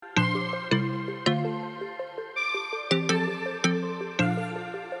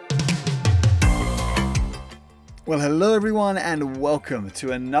Well, hello everyone, and welcome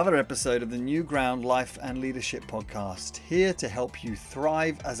to another episode of the New Ground Life and Leadership Podcast, here to help you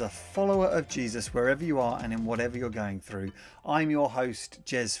thrive as a follower of Jesus wherever you are and in whatever you're going through. I'm your host,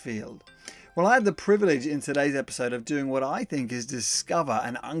 Jez Field. Well, I had the privilege in today's episode of doing what I think is discover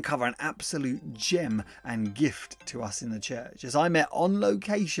and uncover an absolute gem and gift to us in the church, as I met on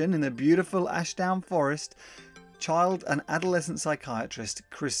location in the beautiful Ashdown Forest child and adolescent psychiatrist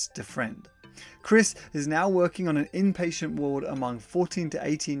Chris DeFriend. Chris is now working on an inpatient ward among 14 to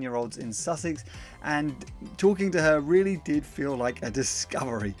 18-year-olds in Sussex, and talking to her really did feel like a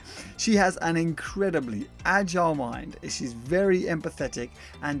discovery. She has an incredibly agile mind, she's very empathetic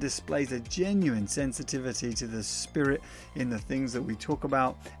and displays a genuine sensitivity to the spirit in the things that we talk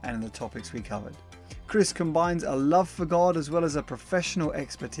about and in the topics we covered. Chris combines a love for God as well as a professional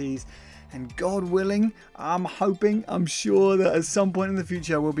expertise, and God willing, I'm sure that at some point in the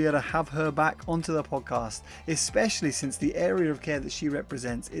future we'll be able to have her back onto the podcast, especially since the area of care that she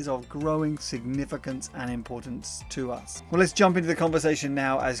represents is of growing significance and importance to us. Well, let's jump into the conversation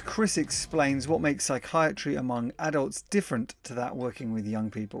now as Chris explains what makes psychiatry among adults different to that working with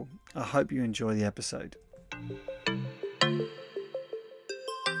young people. I hope you enjoy the episode.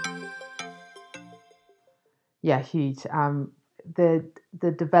 Yeah, huge.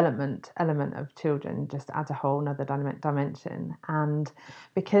 The development element of children just adds a whole nother dimension, and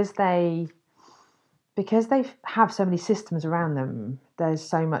because they have so many systems around them, there's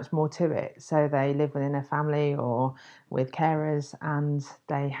so much more to it. So they live within a family or with carers, and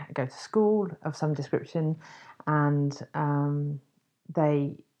they go to school of some description, and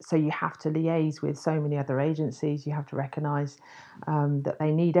so you have to liaise with so many other agencies. You have to recognise that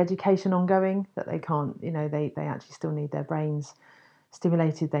they need education ongoing, that they can't, they actually still need their brains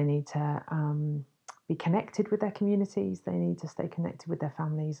stimulated. They need to be connected with their communities. They need to stay connected with their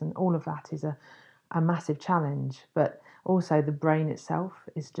families, and all of that is a massive challenge. But also the brain itself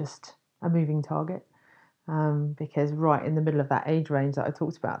is just a moving target, because right in the middle of that age range that I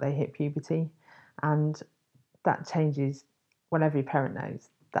talked about, they hit puberty, and that changes, well, every parent knows,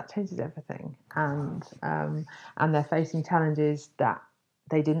 that changes everything. And they're facing challenges that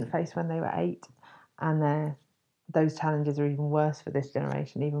they didn't face when they were 8, and those challenges are even worse for this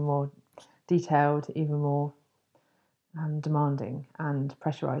generation, even more detailed, even more demanding and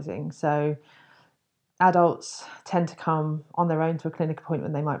pressurising. So adults tend to come on their own to a clinic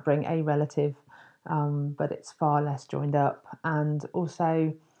appointment. They might bring a relative, but it's far less joined up. And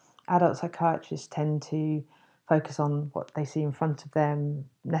also adult psychiatrists tend to focus on what they see in front of them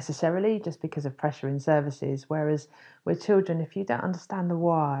necessarily, just because of pressure in services. Whereas with children, if you don't understand the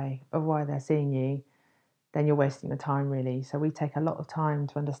why of why they're seeing you, then you're wasting your time, really. So we take a lot of time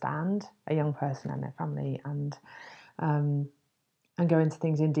to understand a young person and their family, and go into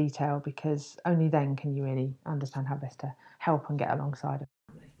things in detail, because only then can you really understand how best to help and get alongside a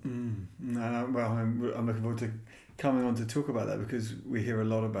family. Well, I'm looking forward to coming on to talk about that, because we hear a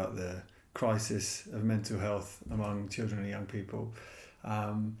lot about the crisis of mental health among children and young people.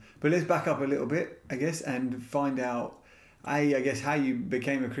 But let's back up a little bit, I guess, and find out, A, I guess, how you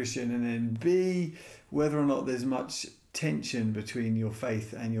became a Christian, and then B, whether or not there's much tension between your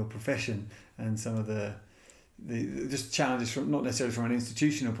faith and your profession, and some of the just challenges, from not necessarily from an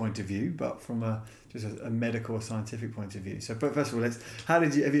institutional point of view, but from a medical or scientific point of view. So, but first of all,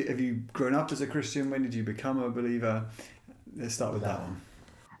 have you grown up as a Christian? When did you become a believer? Let's start with that one.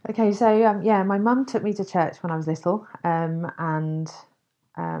 Okay, so my mum took me to church when I was little, but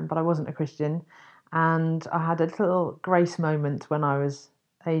I wasn't a Christian, and I had a little grace moment when I was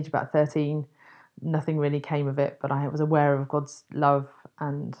age about 13. Nothing really came of it, but I was aware of God's love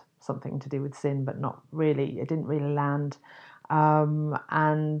and something to do with sin, but not really. It didn't really land,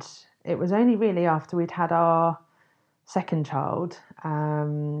 and it was only really after we'd had our second child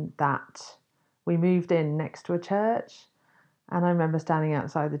that we moved in next to a church. And I remember standing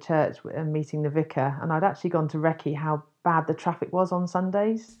outside the church and meeting the vicar, and I'd actually gone to recce how bad the traffic was on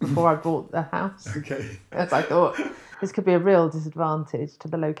Sundays before I bought the house. Okay. As I thought, this could be a real disadvantage to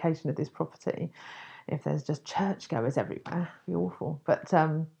the location of this property if there's just churchgoers everywhere. It'd be awful. But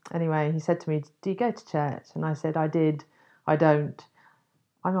anyway, he said to me, "Do you go to church?" And I said, "I did. I don't.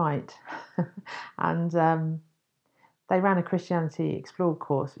 I might." And they ran a Christianity Explored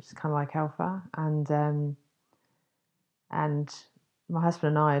course, which is kind of like Alpha, and my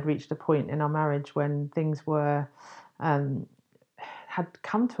husband and I had reached a point in our marriage when things were had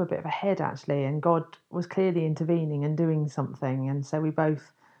come to a bit of a head, actually, and God was clearly intervening and doing something. And so we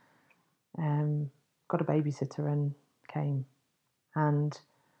both got a babysitter and came, and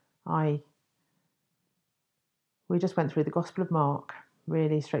we just went through the Gospel of Mark,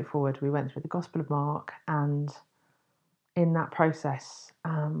 really straightforward. We went through the Gospel of Mark, and in that process,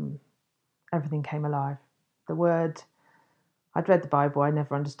 everything came alive. The word, I'd read the Bible, I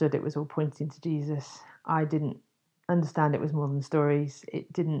never understood it was all pointing to Jesus. I didn't understand it was more than stories.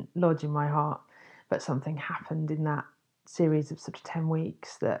 It didn't lodge in my heart, but something happened in that series of sort of 10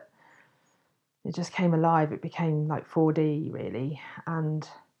 weeks that it just came alive. It became like 4D really. And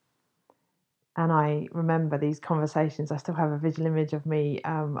I remember these conversations. I still have a visual image of me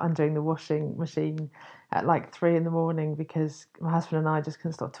undoing the washing machine at like 3 a.m. because my husband and I just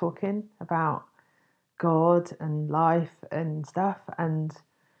couldn't stop talking about God and life and stuff. And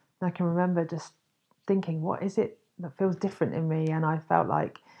I can remember just thinking, what is it that feels different in me? And I felt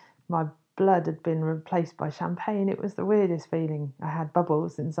like my blood had been replaced by champagne. It was the weirdest feeling. I had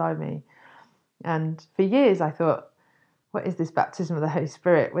bubbles inside me. And for years I thought, what is this baptism of the Holy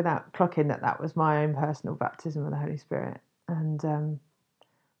Spirit, without clocking that was my own personal baptism of the Holy Spirit. And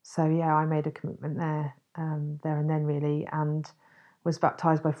so, yeah, I made a commitment there and then really, and was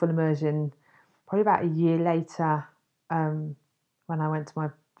baptised by full immersion probably about a year later, when I went to my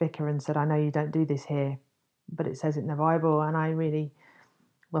vicar and said, I know you don't do this here, but it says it in the Bible, and I really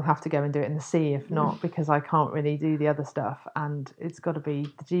will have to go and do it in the sea if not, because I can't really do the other stuff, and it's got to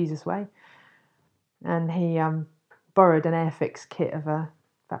be the Jesus way. And he borrowed an Airfix kit of a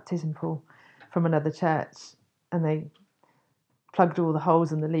baptism pool from another church, and they plugged all the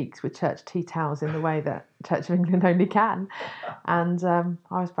holes and the leaks with church tea towels in the way that Church of England only can. And I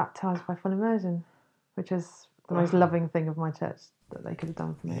was baptised by full immersion, which is the most loving thing of my church that they could have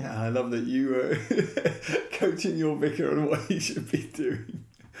done for me. Yeah, I love that you were coaching your vicar on what he should be doing.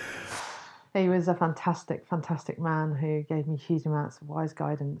 He was a fantastic, fantastic man who gave me huge amounts of wise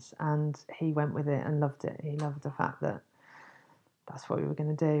guidance, and he went with it and loved it. He loved the fact that that's what we were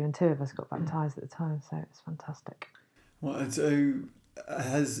going to do, and 2 of us got baptised at the time, so it's fantastic. Well, and so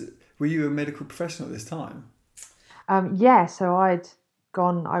were you a medical professional at this time? Yeah, so I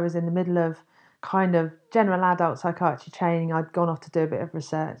was in the middle of kind of general adult psychiatry training. I'd gone off to do a bit of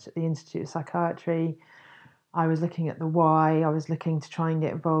research at the Institute of Psychiatry. I was looking at the why. I was looking to try and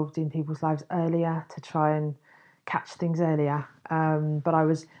get involved in people's lives earlier, to try and catch things earlier. But I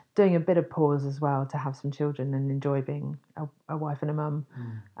was doing a bit of pause as well to have some children and enjoy being a wife and a mum.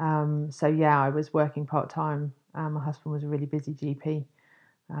 So yeah, I was working part-time. My husband was a really busy GP.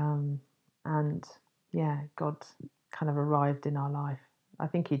 And yeah, God kind of arrived in our life. I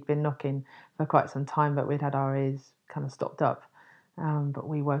think he'd been knocking for quite some time, but we'd had our ears kind of stopped up. But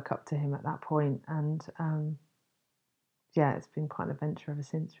we woke up to him at that point, and yeah, it's been quite an adventure ever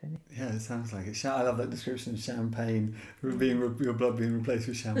since, really. Yeah, it sounds like it. I love that description of champagne, your blood being replaced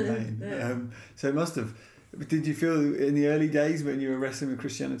with champagne. Yeah. So it must have. Did you feel in the early days when you were wrestling with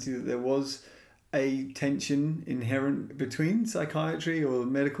Christianity that there was a tension inherent between psychiatry or the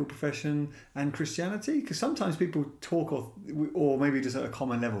medical profession and Christianity? Because sometimes people talk or maybe just at a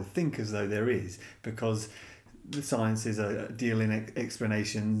common level think as though there is, because the sciences deal in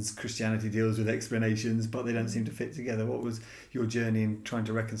explanations, Christianity deals with explanations, but they don't seem to fit together. What was your journey in trying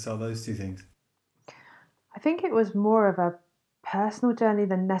to reconcile those two things? I think it was more of a personal journey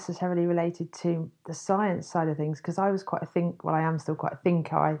than necessarily related to the science side of things, because I was quite I am still quite a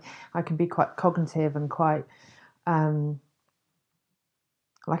thinker. I can be quite cognitive and quite like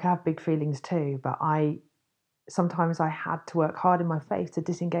I have big feelings too, but sometimes I had to work hard in my faith to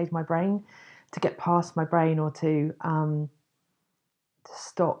disengage my brain, to get past my brain, or to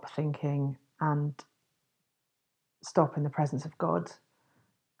stop thinking and stop in the presence of God.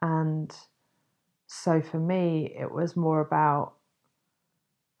 And so for me, it was more about,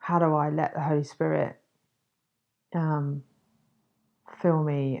 how do I let the Holy Spirit fill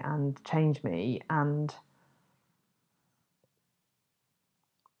me and change me? And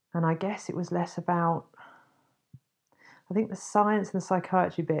I guess it was less about, I think the science and the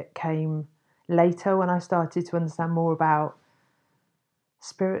psychiatry bit came later when I started to understand more about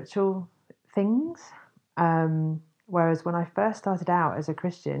spiritual things. Whereas when I first started out as a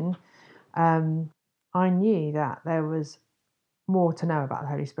Christian, I knew that there was more to know about the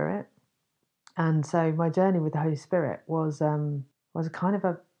Holy Spirit. And so my journey with the Holy Spirit was a kind of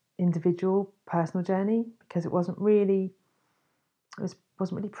a individual, personal journey, because it wasn't really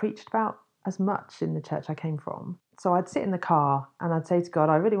preached about as much in the church I came from. So I'd sit in the car and I'd say to God,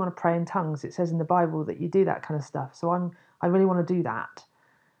 I really want to pray in tongues. It says in the Bible that you do that kind of stuff. So I really want to do that.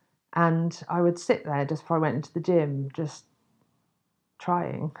 And I would sit there just before I went into the gym, just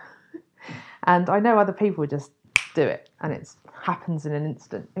trying. And I know other people just do it and it happens in an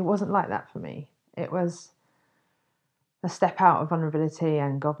instant. It wasn't like that for me. It was a step out of vulnerability,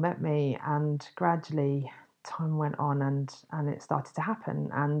 and God met me, and gradually time went on and it started to happen.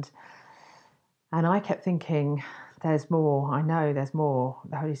 And I kept thinking, there's more. I know there's more.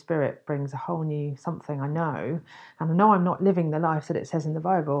 The Holy Spirit brings a whole new something, I know. And I know I'm not living the life that it says in the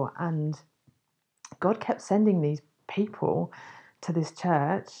Bible. And God kept sending these people to this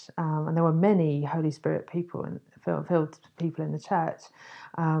church. And there were many Holy Spirit people and filled people in the church.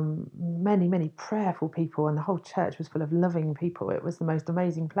 Many, many prayerful people. And the whole church was full of loving people. It was the most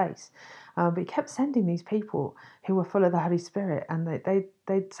amazing place. But he kept sending these people who were full of the Holy Spirit. And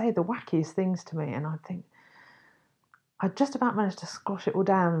they'd say the wackiest things to me. And I'd think, I just about managed to squash it all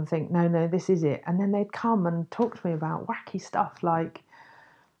down and think, no, this is it. And then they'd come and talk to me about wacky stuff like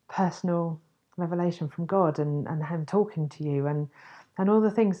personal revelation from God and him talking to you and all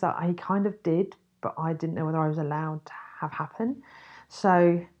the things that I kind of did, but I didn't know whether I was allowed to have happen.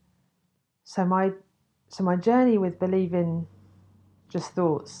 So my journey with believing just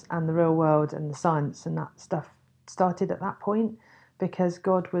thoughts and the real world and the science and that stuff started at that point, because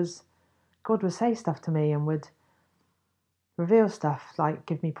God would say stuff to me and would reveal stuff, like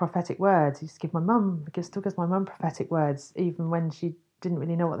give me prophetic words. He used to give still gives my mum prophetic words, even when she didn't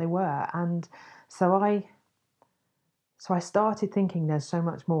really know what they were. And so I started thinking there's so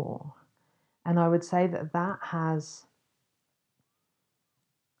much more. And I would say that has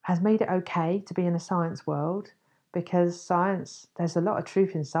made it okay to be in a science world, because there's a lot of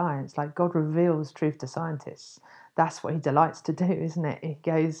truth in science. Like, God reveals truth to scientists. That's what he delights to do, isn't it? He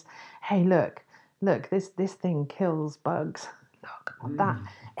goes, hey, look, this thing kills bugs. Look at that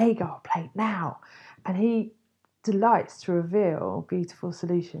agar plate now. And he delights to reveal beautiful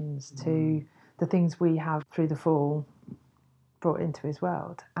solutions to the things we have through the fall brought into his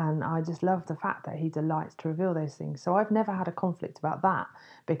world. And I just love the fact that he delights to reveal those things. So I've never had a conflict about that,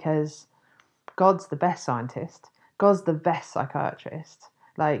 because God's the best scientist, God's the best psychiatrist,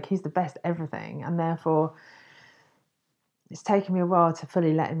 like he's the best everything. And therefore it's taken me a while to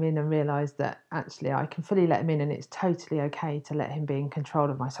fully let him in and realise that actually I can fully let him in, and it's totally okay to let him be in control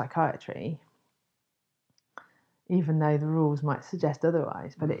of my psychiatry, even though the rules might suggest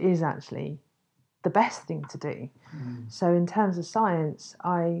otherwise. But it is actually the best thing to do. So in terms of science,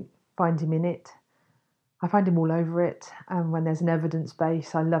 I find him in it. I find him all over it. And when there's an evidence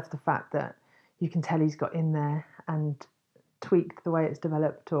base, I love the fact that you can tell he's got in there and tweaked the way it's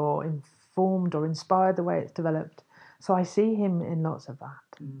developed, or informed or inspired the way it's developed. So I see him in lots of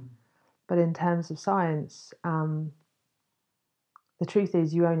that. But in terms of science, the truth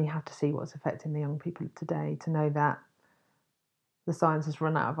is you only have to see what's affecting the young people today to know that the science has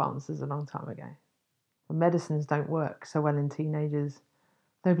run out of answers a long time ago. And medicines don't work so well in teenagers.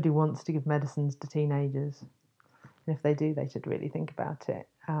 Nobody wants to give medicines to teenagers. And if they do, they should really think about it,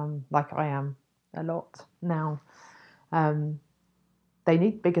 like I am a lot now. They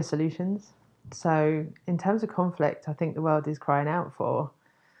need bigger solutions. So in terms of conflict, I think the world is crying out for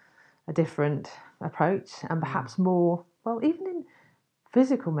a different approach, and perhaps more, well, even in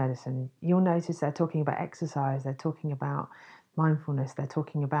physical medicine, you'll notice they're talking about exercise, they're talking about mindfulness, they're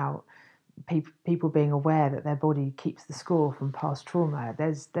talking about people being aware that their body keeps the score from past trauma.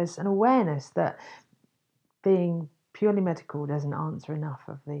 There's an awareness that being purely medical doesn't answer enough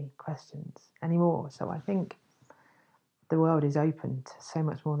of the questions anymore. So I think the world is open to so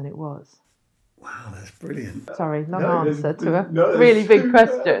much more than it was. Wow, that's brilliant. Sorry, long answer to a really big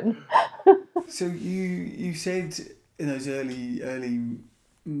question. So you said in those early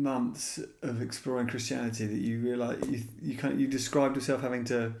months of exploring Christianity that you realised you described yourself having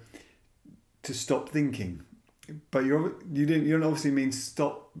to stop thinking, but you don't obviously mean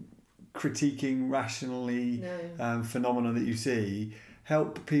stop critiquing rationally phenomena that you see.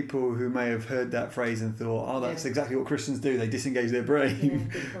 Help people who may have heard that phrase and thought, oh, that's exactly what Christians do. They disengage their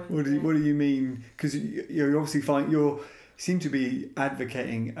brain. What do you mean? Because you obviously seem to be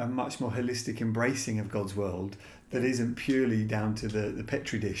advocating a much more holistic embracing of God's world that isn't purely down to the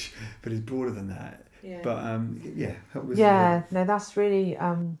Petri dish, but is broader than that. Yeah. But help with no, that's really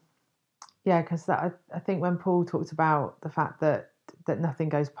because I think when Paul talked about the fact that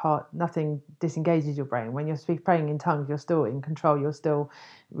nothing disengages your brain. When you're praying in tongues, you're still in control. You're still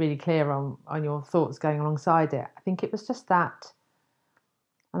really clear on your thoughts going alongside it. I think it was just that,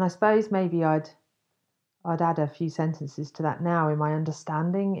 and I suppose maybe I'd add a few sentences to that now in my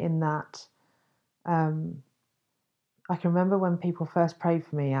understanding. In that, I can remember when people first prayed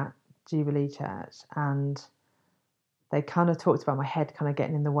for me at Jubilee Church, and they kind of talked about my head kind of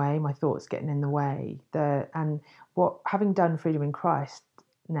getting in the way, my thoughts getting in the way. Having done Freedom in Christ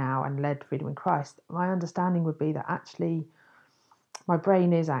now and led Freedom in Christ, my understanding would be that actually my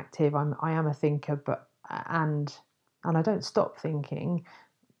brain is active. I am a thinker, and I don't stop thinking.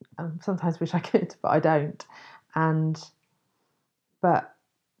 Sometimes wish I could, but I don't. But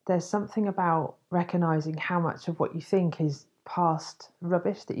there's something about recognizing how much of what you think is past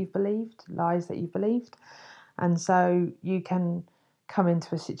rubbish that you've believed, lies that you've believed. And so you can come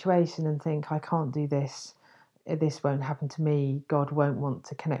into a situation and think, I can't do this. This won't happen to me. God won't want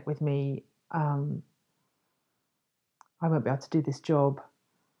to connect with me. I won't be able to do this job.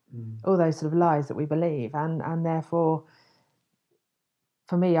 All those sort of lies that we believe. And therefore,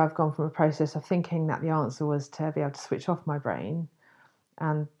 for me, I've gone from a process of thinking that the answer was to be able to switch off my brain.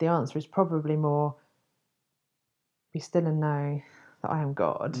 And the answer is probably more, be still and know that I am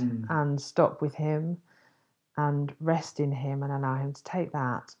God, and stop with him and rest in him and allow him to take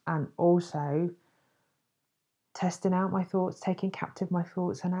that. And also testing out my thoughts, taking captive my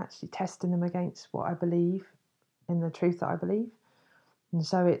thoughts and actually testing them against what I believe in the truth that I believe. And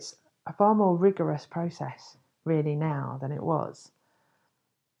so it's a far more rigorous process really now than it was.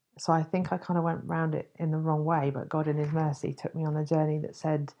 So I think I kind of went round it in the wrong way, but God in his mercy took me on a journey that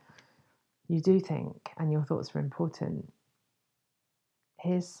said, you do think and your thoughts are important.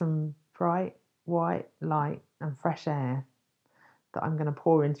 Here's some bright white light and fresh air that I'm going to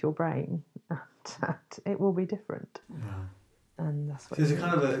pour into your brain, and it will be different. Wow. And that's what. So it's a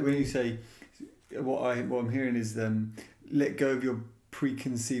kind of when you say what I'm hearing is let go of your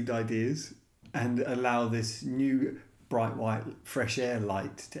preconceived ideas and allow this new bright white fresh air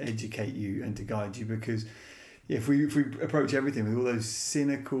light to educate you and to guide you, because if we approach everything with all those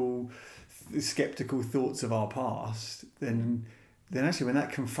cynical, skeptical thoughts of our past, then actually when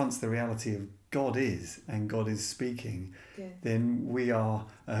that confronts the reality of God is, and God is speaking, then we are,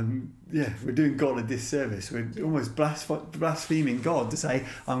 we're doing God a disservice. We're almost blaspheming God to say,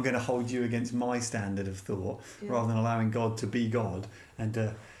 I'm going to hold you against my standard of thought, rather than allowing God to be God and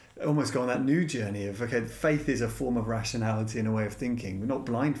to almost go on that new journey of, okay, faith is a form of rationality and a way of thinking. We're not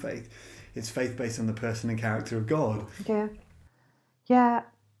blind faith. It's faith based on the person and character of God. Yeah.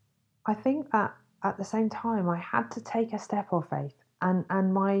 I think that at the same time, I had to take a step of faith,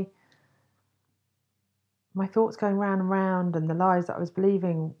 and my thoughts going round and round and the lies that I was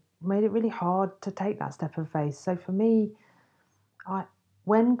believing made it really hard to take that step of faith. So for me,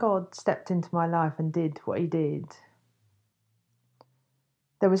 when God stepped into my life and did what he did,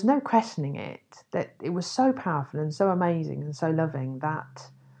 there was no questioning it. That it was so powerful and so amazing and so loving that,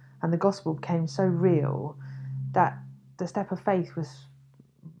 and the gospel became so real that the step of faith was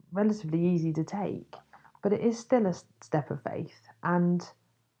relatively easy to take. But it is still a step of faith, and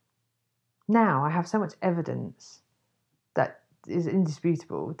now I have so much evidence that is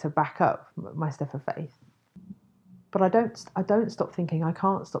indisputable to back up my step of faith. But I don't stop thinking. I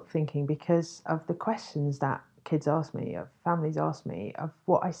can't stop thinking because of the questions that kids ask me, of families ask me, of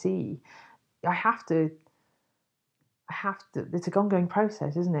what I see. I have to. It's an ongoing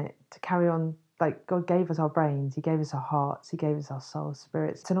process, isn't it? To carry on. Like God gave us our brains, he gave us our hearts, he gave us our souls,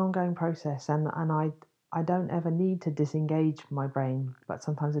 spirits. It's an ongoing process, and I don't ever need to disengage my brain, but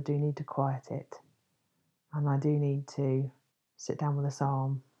sometimes I do need to quiet it. And I do need to sit down with a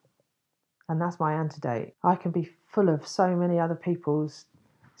psalm. And that's my antidote. I can be full of so many other people's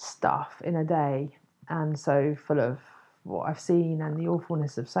stuff in a day, and so full of what I've seen and the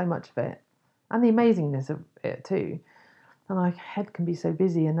awfulness of so much of it, and the amazingness of it too. And my head can be so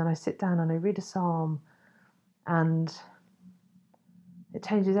busy, and then I sit down and I read a psalm, and it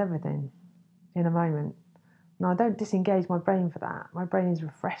changes everything in a moment. And I don't disengage my brain for that. My brain is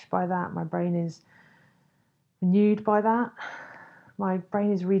refreshed by that. My brain is renewed by that. My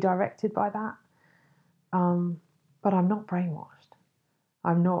brain is redirected by that. But I'm not brainwashed.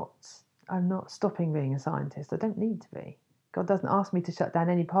 I'm not stopping being a scientist. I don't need to be. God doesn't ask me to shut down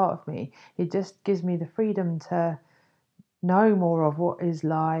any part of me. He just gives me the freedom to know more of what is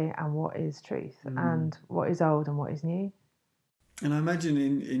lie and what is truth, and what is old and what is new. And I imagine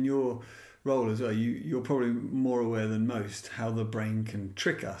in your role as well, you're probably more aware than most how the brain can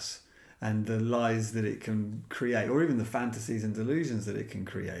trick us and the lies that it can create, or even the fantasies and delusions that it can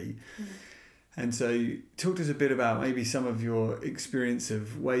create. And so talk to us a bit about maybe some of your experience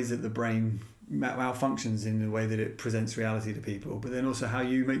of ways that the brain malfunctions in the way that it presents reality to people, but then also how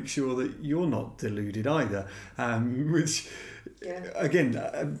you make sure that you're not deluded either, which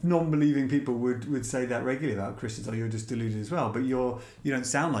again, non-believing people would say that regularly about Christians. Oh, you're just deluded as well, but you don't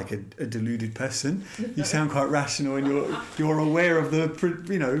sound like a deluded person. You sound quite rational, and you're aware of the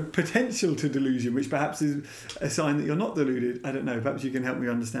potential to delusion, which perhaps is a sign that you're not deluded. I don't know, perhaps you can help me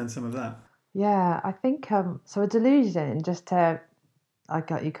understand some of that. Yeah, I think so. A delusion, just to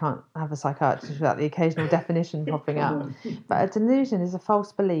you can't have a psychiatrist without the occasional definition popping up. But a delusion is a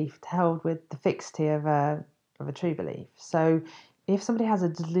false belief held with the fixity of a true belief. So if somebody has a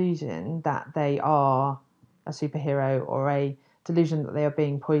delusion that they are a superhero or a delusion that they are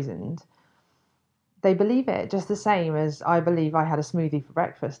being poisoned, they believe it just the same as I believe I had a smoothie for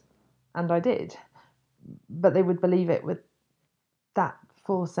breakfast, and I did. But they would believe it with that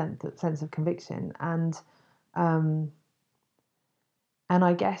full sense of conviction. And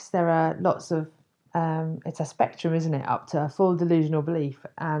I guess there are lots of, it's a spectrum, isn't it, up to a full delusional belief.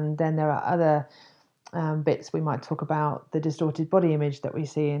 And then there are other bits we might talk about, the distorted body image that we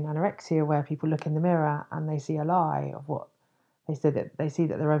see in anorexia, where people look in the mirror and they see a lie of what they see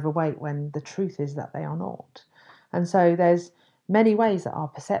that they're overweight when the truth is that they are not. And so there's many ways that our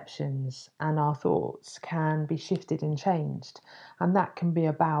perceptions and our thoughts can be shifted and changed. And that can be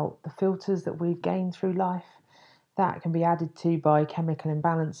about the filters that we've gained through life. That can be added to by chemical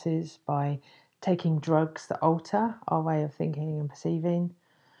imbalances, by taking drugs that alter our way of thinking and perceiving.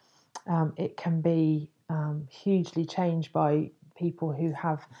 It can be hugely changed by people who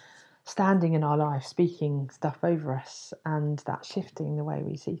have standing in our life, speaking stuff over us, and that shifting the way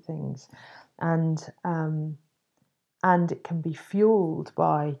we see things. And it can be fueled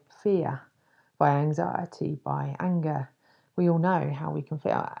by fear, by anxiety, by anger. We all know how we can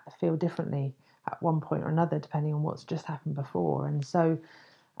feel differently at one point or another, depending on what's just happened before. And so,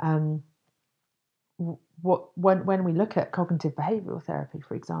 when we look at cognitive behavioural therapy,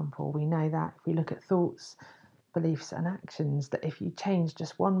 for example, we know that if we look at thoughts, beliefs and actions, that if you change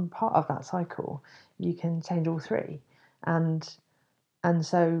just one part of that cycle, you can change all three. And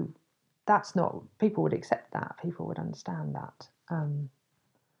so that's not, people would accept that, people would understand that,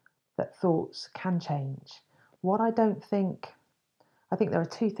 that thoughts can change. What I think there are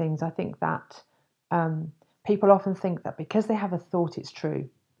two things. I think that people often think that because they have a thought, it's true.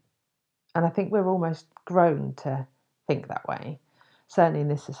 And I think we're almost grown to think that way, certainly in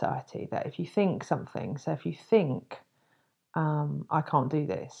this society, that if you think something, so if you think, I can't do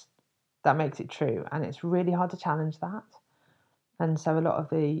this, that makes it true. And it's really hard to challenge that. And so a lot of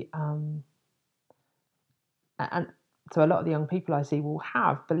the young people I see will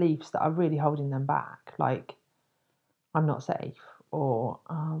have beliefs that are really holding them back, like I'm not safe, or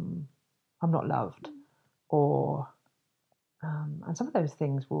I'm not loved, or and some of those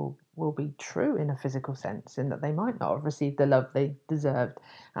things will be true in a physical sense, in that they might not have received the love they deserved,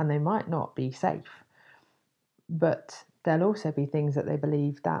 and they might not be safe. But there'll also be things that they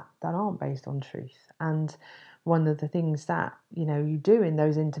believe that aren't based on truth. And one of the things that you do in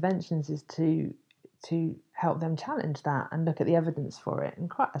those interventions is to help them challenge that and look at the evidence for it in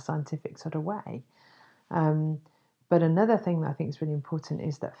quite a scientific sort of way. But another thing that I think is really important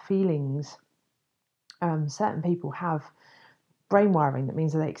is that feelings, certain people have brain wiring that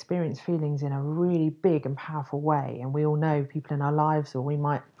means that they experience feelings in a really big and powerful way. And we all know people in our lives, or we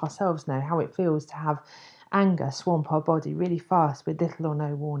might ourselves know, how it feels to have anger swamp our body really fast with little or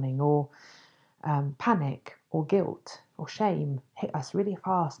no warning, or panic or guilt or shame hit us really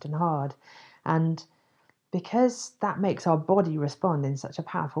fast and hard. And because that makes our body respond in such a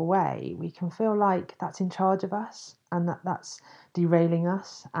powerful way, we can feel like that's in charge of us, and that's derailing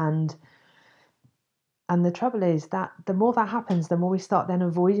us. And the trouble is that the more that happens, the more we start then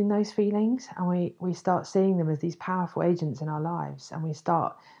avoiding those feelings, and we start seeing them as these powerful agents in our lives, and we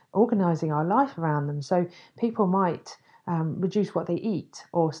start organising our life around them. So people might reduce what they eat,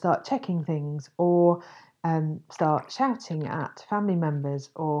 or start checking things, or start shouting at family members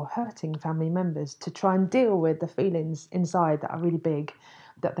or hurting family members to try and deal with the feelings inside that are really big,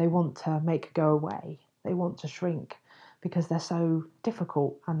 that they want to make go away. They want to shrink because they're so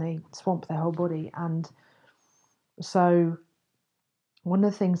difficult and they swamp their whole body. And so one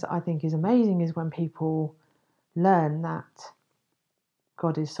of the things that I think is amazing is when people learn that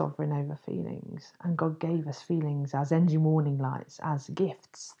God is sovereign over feelings, and God gave us feelings as engine warning lights, as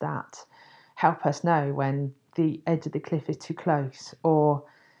gifts that help us know when the edge of the cliff is too close, or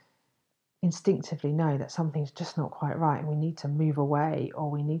instinctively know that something's just not quite right and we need to move away,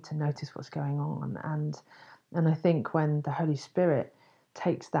 or we need to notice what's going on. And I think when the Holy Spirit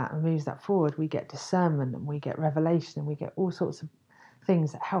takes that and moves that forward, we get discernment and we get revelation and we get all sorts of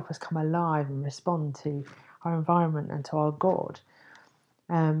things that help us come alive and respond to our environment and to our God.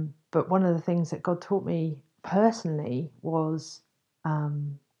 But one of the things that God taught me personally was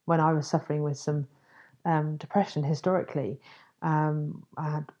when I was suffering with some depression historically. I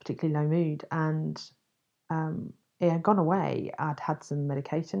had particularly low mood, and it had gone away. I'd had some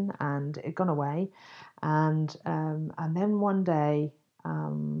medication and it had gone away. And then one day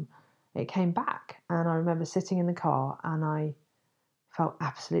it came back, and I remember sitting in the car and I felt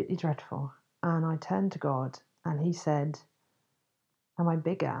absolutely dreadful. And I turned to God and He said, "Am I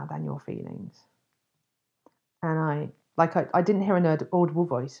bigger than your feelings?" And I didn't hear an audible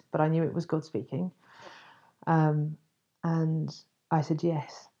voice, but I knew it was God speaking. And I said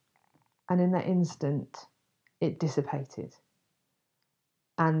yes. And in that instant, it dissipated.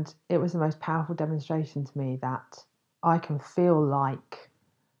 And it was the most powerful demonstration to me that I can feel like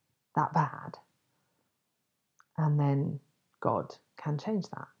that bad. And then God can change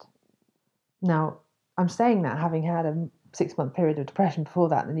that. Now, I'm saying that having had a 6-month period of depression before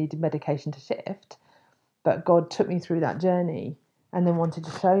that and needed medication to shift, but God took me through that journey and then wanted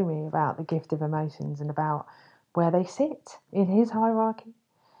to show me about the gift of emotions and about where they sit in his hierarchy.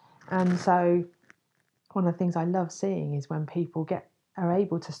 And so one of the things I love seeing is when people are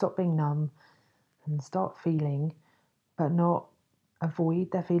able to stop being numb and start feeling, but not avoid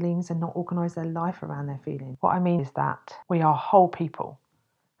their feelings and not organise their life around their feelings. What I mean is that we are whole people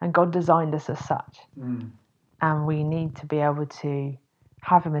and God designed us as such. And we need to be able to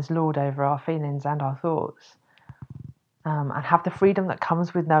have him as Lord over our feelings and our thoughts, and have the freedom that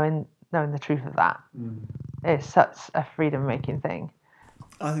comes with knowing the truth of that. It's such a freedom-making thing.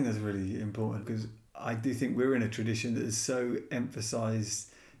 I think that's really important because I do think we're in a tradition that has so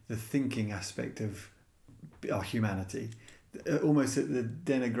emphasised the thinking aspect of our humanity, almost at the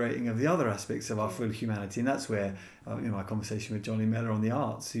denigrating of the other aspects of our full humanity. And that's where, in my conversation with Johnny Mellor on the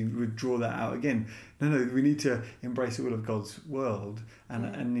arts, he would draw that out again. No, we need to embrace all of God's world.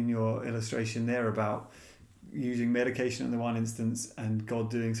 And in your illustration there about using medication in the one instance and God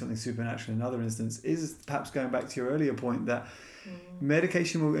doing something supernatural in another instance is perhaps going back to your earlier point that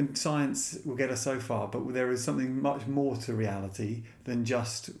medication and science will get us so far, but there is something much more to reality than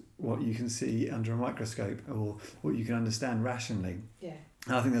just what you can see under a microscope or what you can understand rationally. Yeah.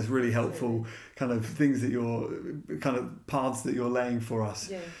 And I think that's really helpful kind of things that kind of paths that you're laying for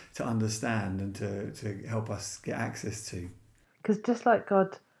us to understand and to help us get access to. Because just like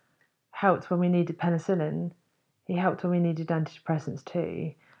God helped when we needed penicillin, he helped when we needed antidepressants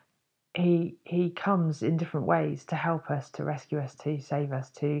too. He comes in different ways to help us, to rescue us, to save us,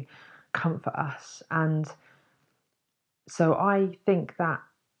 to comfort us. And so I think that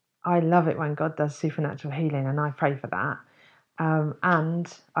I love it when God does supernatural healing, and I pray for that. And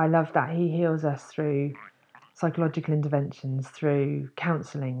I love that he heals us through psychological interventions, through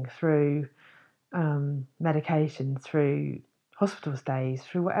counselling, through medication, through hospital stays,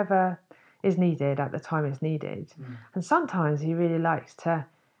 through whatever is needed at the time it's needed. And sometimes he really likes to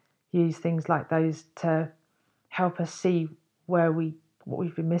use things like those to help us see what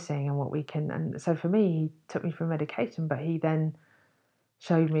we've been missing and what we can. And so for me, he took me through medication, but he then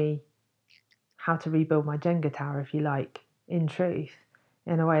showed me how to rebuild my Jenga tower, if you like, in truth,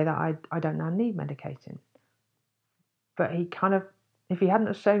 in a way that I don't now need medication. But he kind of, if he hadn't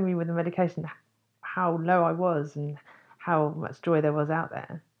have shown me with the medication how low I was and how much joy there was out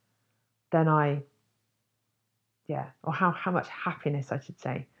there, then or how much happiness, I should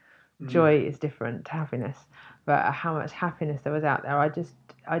say. Joy is different to happiness, but how much happiness there was out there, I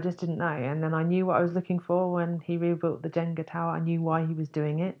just didn't know. And then I knew what I was looking for when he rebuilt the Jenga tower. I knew why he was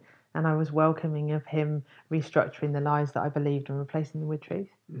doing it, and I was welcoming of him restructuring the lies that I believed and replacing them with truth.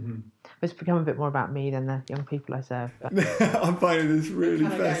 It's become a bit more about me than the young people I serve. But I'm finding this really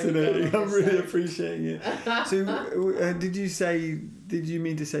fascinating. I'm really appreciating it. So, did you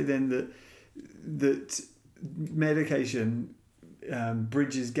mean to say then that medication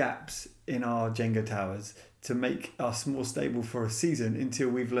bridges gaps in our Jenga towers to make us more stable for a season until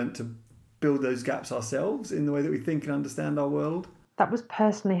we've learnt to build those gaps ourselves in the way that we think and understand our world? That was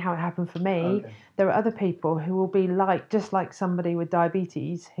personally how it happened for me. Okay. There are other people who will be just like somebody with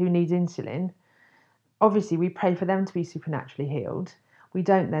diabetes who needs insulin. Obviously, we pray for them to be supernaturally healed. We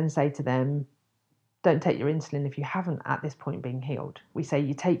don't then say to them, don't take your insulin if you haven't at this point been healed. We say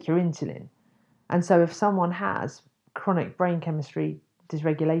you take your insulin. And so if someone has chronic brain chemistry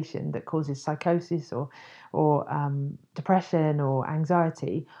dysregulation that causes psychosis or depression or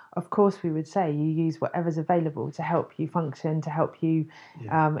anxiety, of course we would say you use whatever's available to help you function, to help you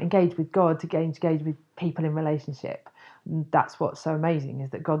engage with God, to engage with people in relationship. That's what's so amazing, is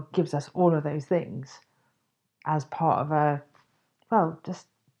that God gives us all of those things as part of just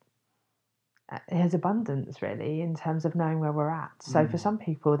his abundance, really, in terms of knowing where we're at. So for some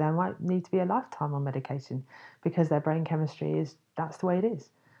people, there might need to be a lifetime on medication because their brain chemistry that's the way it is.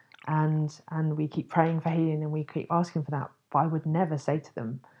 And we keep praying for healing and we keep asking for that. But I would never say to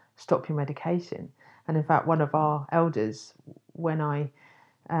them, stop your medication. And in fact, one of our elders, when I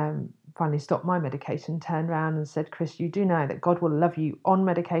finally stopped my medication, turned around and said, Chris, you do know that God will love you on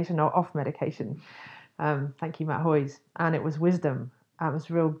medication or off medication. Thank you, Matt Hoyes. And it was wisdom. It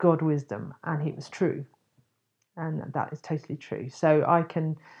was real God wisdom, and it was true. And that is totally true. So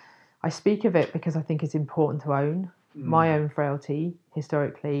I speak of it because I think it's important to own my own frailty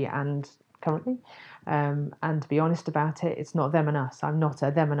historically and currently. And to be honest about it, it's not them and us. I'm not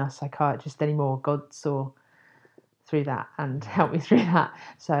a them and us psychiatrist anymore. God saw through that and helped me through that.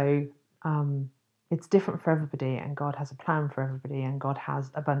 So it's different for everybody, and God has a plan for everybody, and God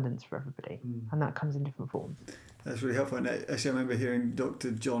has abundance for everybody, and that comes in different forms. That's really helpful. And actually, I remember hearing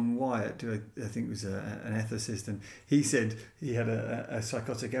Dr. John Wyatt, who I think was an ethicist, and he said he had a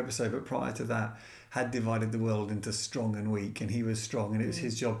psychotic episode, but prior to that had divided the world into strong and weak, and he was strong, and it was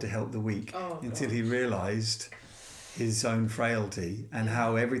his job to help the weak until he realised his own frailty and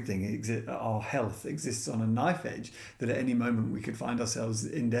how everything our health exists on a knife edge, that at any moment we could find ourselves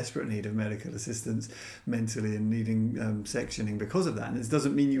in desperate need of medical assistance mentally and needing sectioning because of that. And it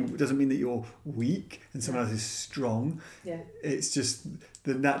doesn't mean that you're weak and someone else is strong. It's just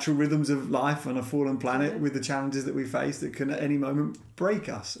the natural rhythms of life on a fallen planet with the challenges that we face that can at any moment break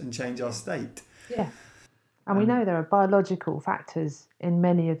us and change our state. And we know there are biological factors in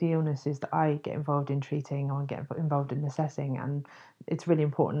many of the illnesses that I get involved in treating or get involved in assessing. And it's really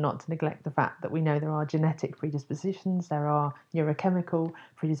important not to neglect the fact that we know there are genetic predispositions, there are neurochemical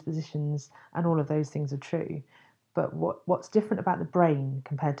predispositions, and all of those things are true. But what's different about the brain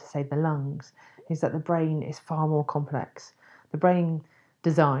compared to, say, the lungs is that the brain is far more complex. The brain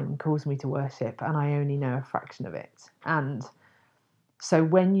design calls me to worship, and I only know a fraction of it. And so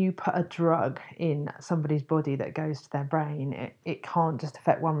when you put a drug in somebody's body that goes to their brain, it can't just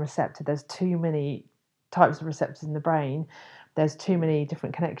affect one receptor. There's too many types of receptors in the brain. There's too many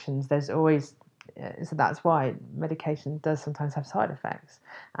different connections. There's always, so that's why medication does sometimes have side effects.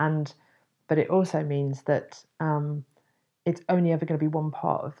 But it also means that it's only ever going to be one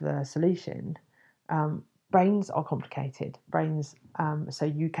part of the solution. Brains are complicated. So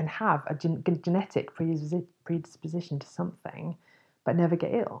you can have a genetic predisposition to something, but never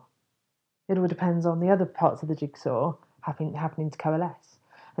get ill. It all depends on the other parts of the jigsaw happening to coalesce.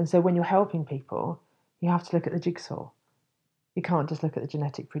 And so when you're helping people, you have to look at the jigsaw. You can't just look at the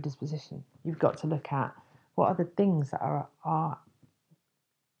genetic predisposition. You've got to look at what are the things that are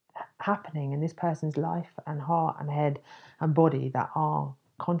happening in this person's life and heart and head and body that are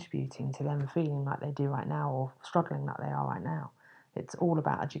contributing to them feeling like they do right now or struggling like they are right now. It's all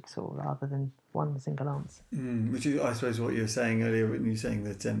about a jigsaw rather than one single answer. Which is, I suppose, what you were saying earlier when you were saying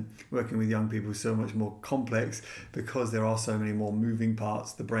that working with young people is so much more complex because there are so many more moving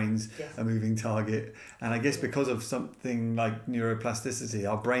parts. The brain's a moving target. And I guess because of something like neuroplasticity,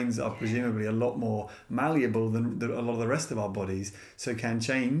 our brains are presumably a lot more malleable than a lot of the rest of our bodies, so can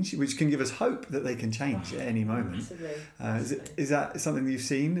change, which can give us hope that they can change at any moment. Is that something that you've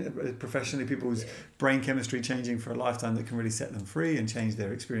seen professionally, people's brain chemistry changing for a lifetime that can really set them free and change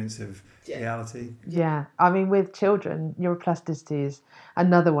their experience of reality? Yeah, I mean, with children, neuroplasticity is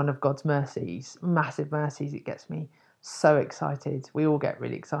another one of God's mercies, massive mercies. It gets me so excited. We all get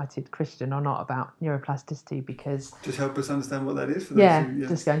really excited, Christian or not, about neuroplasticity because... Just help us understand what that is for those who...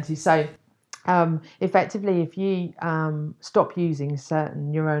 just going to. So, effectively, if you stop using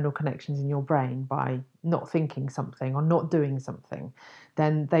certain neuronal connections in your brain by not thinking something or not doing something,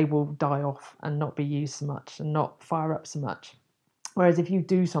 then they will die off and not be used so much and not fire up so much. Whereas if you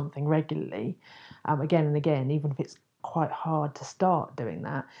do something regularly, again and again, even if it's quite hard to start doing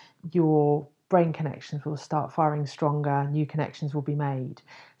that, your brain connections will start firing stronger, new connections will be made.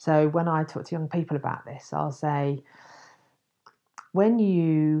 So when I talk to young people about this, I'll say, this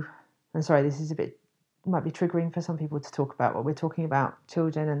is might be triggering for some people to talk about, what we're talking about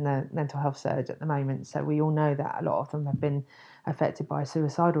children and the mental health surge at the moment. So we all know that a lot of them have been affected by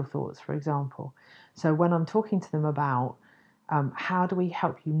suicidal thoughts, for example. So when I'm talking to them about how do we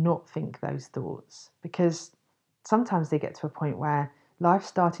help you not think those thoughts? Because sometimes they get to a point where life's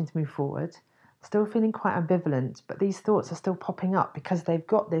starting to move forward, still feeling quite ambivalent, but these thoughts are still popping up because they've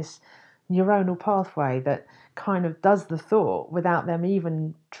got this neuronal pathway that kind of does the thought without them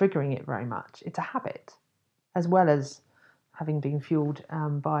even triggering it very much. It's a habit, as well as having been fueled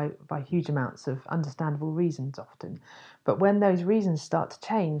by huge amounts of understandable reasons often. But when those reasons start to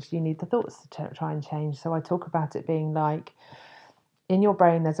change, you need the thoughts to try and change. So I talk about it being like, in your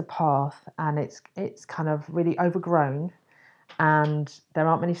brain there's a path and it's kind of really overgrown and there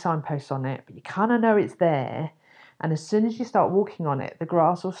aren't many signposts on it, but you kind of know it's there. And as soon as you start walking on it, the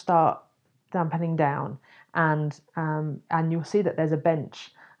grass will start dampening down and you'll see that there's a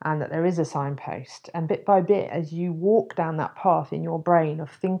bench and that there is a signpost. And bit by bit, as you walk down that path in your brain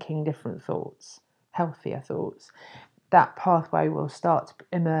of thinking different thoughts, healthier thoughts, that pathway will start to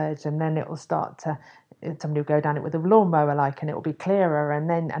emerge, and then it will start to, somebody will go down it with a lawnmower and it will be clearer, and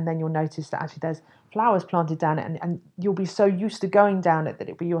then you'll notice that actually there's flowers planted down it, and you'll be so used to going down it that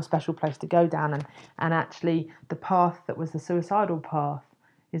it'll be your special place to go down, and actually the path that was the suicidal path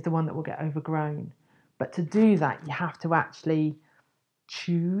is the one that will get overgrown. But to do that, you have to actually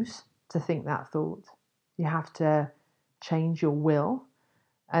choose to think that thought. You have to change your will.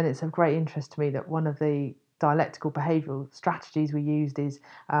 And it's of great interest to me that one of the dialectical behavioural strategies we used is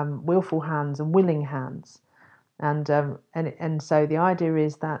willful hands and willing hands. And so the idea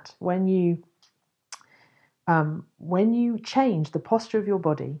is that when you change the posture of your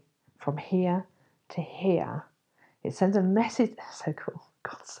body from here to here, it sends a message. So cool.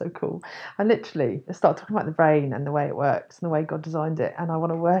 God, so cool. I literally start talking about the brain and the way it works and the way God designed it, and I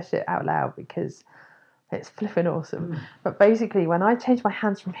want to worship out loud because it's flipping awesome. But basically, when I change my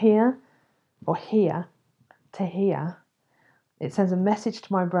hands from here or here to here, it sends a message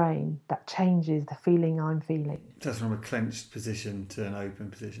to my brain that changes the feeling I'm feeling. That's from a clenched position to an open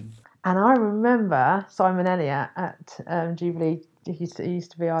position. And I remember Simon Elliott at Jubilee, he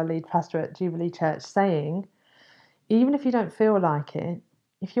used to be our lead pastor at Jubilee Church, saying, even if you don't feel like it,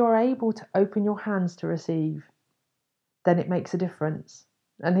 if you're able to open your hands to receive, then it makes a difference.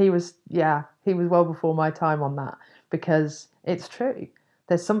 And he was well before my time on that, because it's true.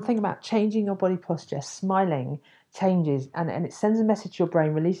 There's something about changing your body posture, smiling changes, and it sends a message to your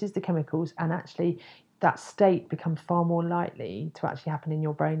brain, releases the chemicals, and actually that state becomes far more likely to actually happen in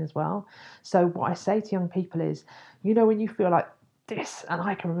your brain as well. So what I say to young people is, when you feel like this, and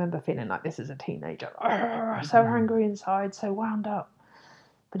I can remember feeling like this as a teenager, so angry inside, so wound up.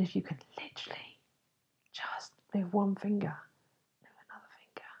 But if you could literally just move one finger, move another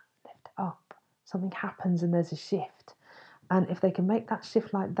finger, lift it up, something happens and there's a shift. And if they can make that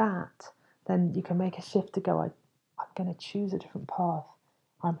shift like that, then you can make a shift to go, I'm going to choose a different path.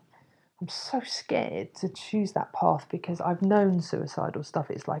 I'm so scared to choose that path because I've known suicidal stuff.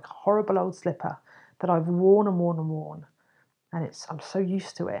 It's like a horrible old slipper that I've worn and worn and worn. And I'm so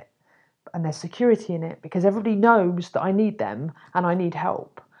used to it. And there's security in it because everybody knows that I need them and I need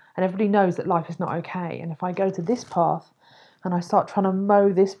help. And everybody knows that life is not okay. And if I go to this path and I start trying to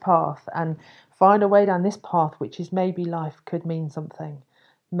mow this path and find a way down this path, which is maybe life could mean something,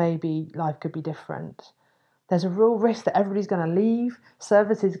 maybe life could be different, there's a real risk that everybody's going to leave,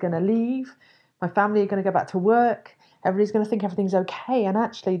 services are going to leave, my family are going to go back to work, everybody's going to think everything's okay. And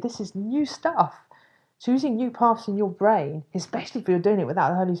actually, this is new stuff. Choosing new paths in your brain, especially if you're doing it without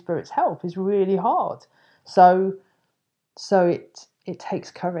the Holy Spirit's help, is really hard. So it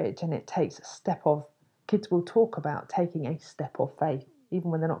takes courage, and it takes a step of, kids will talk about taking a step of faith. Even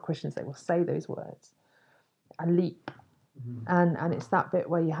when they're not Christians, they will say those words. A leap. And it's that bit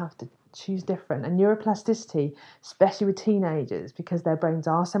where you have to choose different. And neuroplasticity, especially with teenagers, because their brains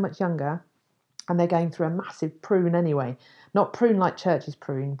are so much younger, and they're going through a massive prune anyway. Not prune like churches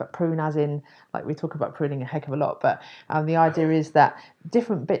prune, but prune as in, like we talk about pruning a heck of a lot, but the idea is that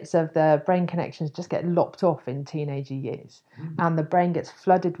different bits of the brain connections just get lopped off in teenager years, and the brain gets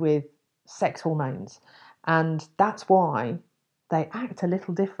flooded with sex hormones, and that's why they act a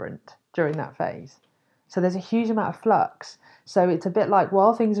little different during that phase. So there's a huge amount of flux. So it's a bit like,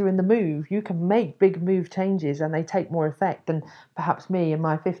 while things are in the move, you can make big move changes and they take more effect than perhaps me in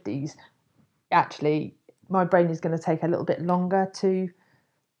my 50s. Actually, my brain is going to take a little bit longer to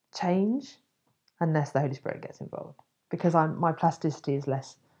change unless the Holy Spirit gets involved, because my plasticity is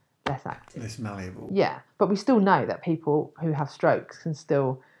less active. Less malleable. Yeah, but we still know that people who have strokes can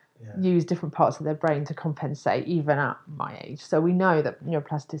still use different parts of their brain to compensate, even at my age. So we know that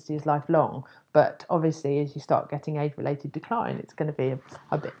neuroplasticity is lifelong, but obviously as you start getting age-related decline, it's going to be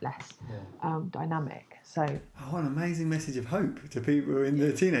a bit less dynamic. So what an amazing message of hope to people in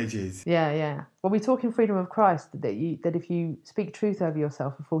their teenage years. Yeah. Well, we talk in Freedom of Christ that if you speak truth over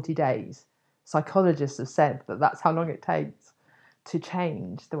yourself for 40 days, psychologists have said that that's how long it takes to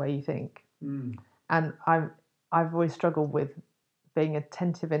change the way you think. And I've always struggled with being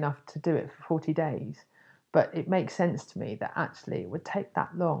attentive enough to do it for 40 days. But it makes sense to me that actually it would take that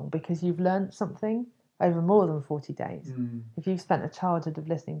long, because you've learned something over more than 40 days. If you've spent a childhood of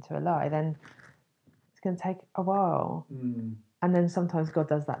listening to a lie, then it's going to take a while. And then sometimes God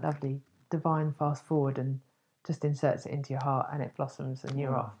does that lovely divine fast forward and just inserts it into your heart, and it blossoms and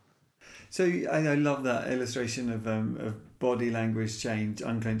you're off. So I love that illustration of body language change,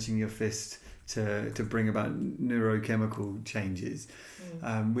 unclenching your fist to bring about neurochemical changes,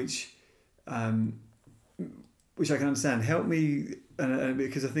 which I can understand. Help me,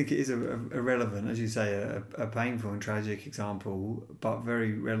 because I think it is a relevant, as you say, a painful and tragic example, but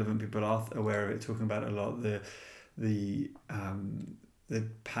very relevant. People are aware of it, talking about it a lot. The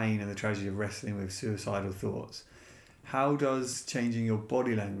pain and the tragedy of wrestling with suicidal thoughts. How does changing your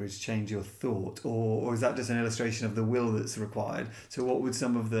body language change your thought, or is that just an illustration of the will that's required? So what would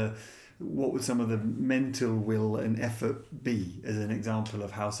some of the what would some of the mental will and effort be as an example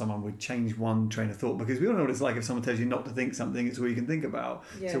of how someone would change one train of thought? Because we all know what it's like if someone tells you not to think something, it's all you can think about.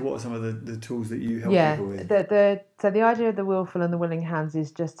 So what are some of the tools that you help people with? So the idea of the willful and the willing hands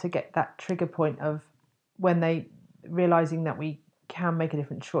is just to get that trigger point of when they realizing that we can make a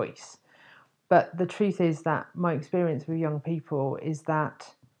different choice. But the truth is that my experience with young people is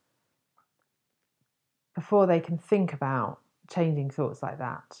that before they can think about changing thoughts like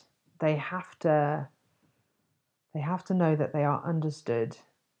that, they have to know that they are understood,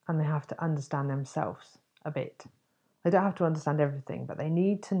 and they have to understand themselves a bit. They don't have to understand everything, but they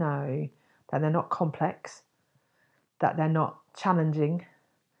need to know that they're not complex, that they're not challenging.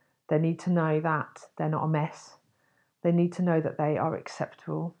 They need to know that they're not a mess. They need to know that they are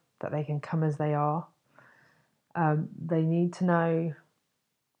acceptable, that they can come as they are. They need to know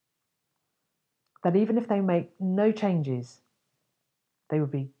that even if they make no changes, they will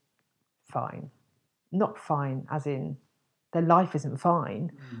be fine. Not fine as in their life isn't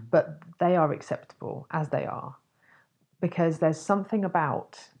fine, but they are acceptable as they are. Because there's something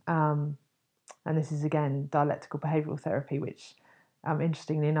about, and this is again dialectical behavioural therapy, which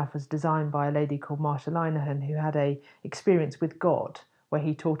interestingly enough was designed by a lady called Marsha Linehan, who had a experience with God where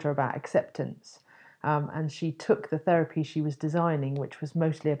he taught her about acceptance. And she took the therapy she was designing, which was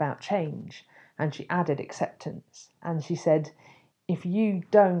mostly about change, and she added acceptance. And she said, if you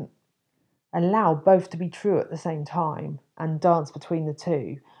don't allow both to be true at the same time and dance between the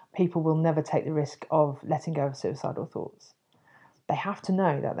two, people will never take the risk of letting go of suicidal thoughts. They have to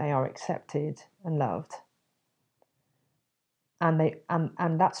know that they are accepted and loved.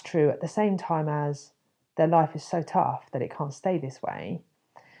 And that's true at the same time as their life is so tough that it can't stay this way.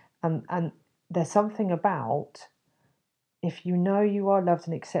 And there's something about, if you know you are loved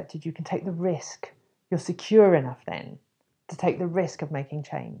and accepted, you can take the risk. You're secure enough then to take the risk of making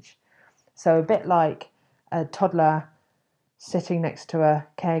change. So a bit like a toddler sitting next to a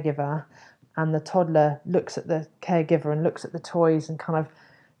caregiver, and the toddler looks at the caregiver and looks at the toys and kind of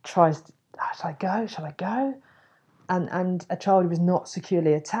tries to, shall I go? And a child who is not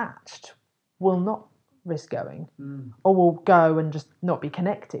securely attached will not risk going, or will go and just not be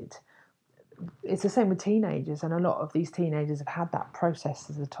connected. It's the same with teenagers, and a lot of these teenagers have had that process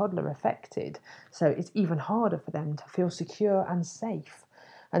as a toddler affected, so it's even harder for them to feel secure and safe.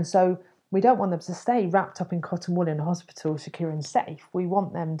 And so we don't want them to stay wrapped up in cotton wool in a hospital, secure and safe. We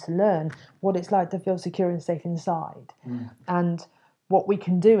want them to learn what it's like to feel secure and safe inside. And what we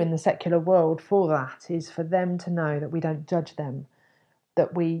can do in the secular world for that is for them to know that we don't judge them,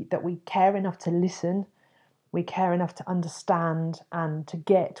 that we care enough to listen, we care enough to understand and to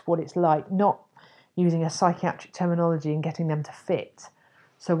get what it's like, not using a psychiatric terminology and getting them to fit.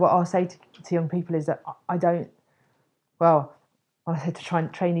 So what I'll say to young people is that what I say to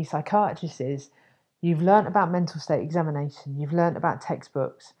trainee psychiatrists is, you've learnt about mental state examination, you've learnt about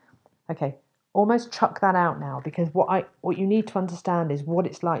textbooks. Okay, almost chuck that out now, because what you need to understand is what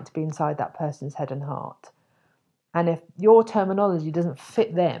it's like to be inside that person's head and heart. And if your terminology doesn't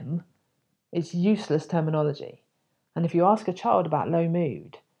fit them, it's useless terminology. And if you ask a child about low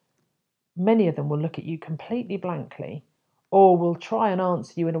mood, many of them will look at you completely blankly, or will try and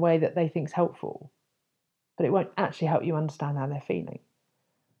answer you in a way that they think is helpful, but it won't actually help you understand how they're feeling.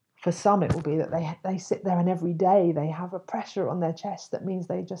 For some, it will be that they sit there and every day they have a pressure on their chest that means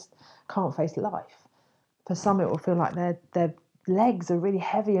they just can't face life. For some, it will feel like their legs are really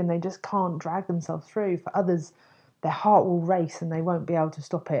heavy and they just can't drag themselves through. For others, their heart will race and they won't be able to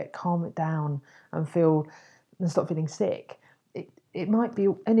stop it, calm it down and stop feeling sick. It might be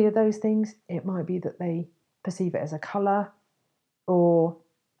any of those things. It might be that they perceive it as a colour, or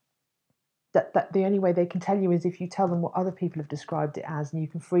that the only way they can tell you is if you tell them what other people have described it as, and you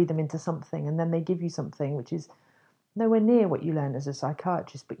can free them into something, and then they give you something which is nowhere near what you learn as a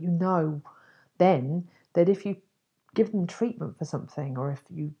psychiatrist. But you know then that if you give them treatment for something, or if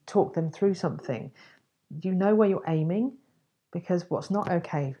you talk them through something, you know where you're aiming. Because what's not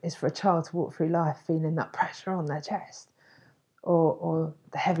okay is for a child to walk through life feeling that pressure on their chest, or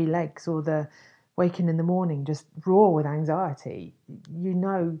the heavy legs, or the waking in the morning just raw with anxiety. You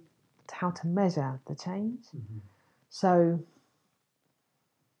know how to measure the change. So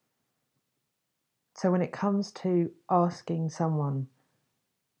when it comes to asking someone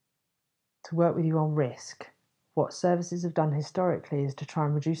to work with you on risk, what services have done historically is to try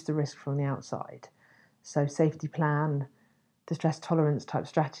and reduce the risk from the outside. So safety plan, distress tolerance type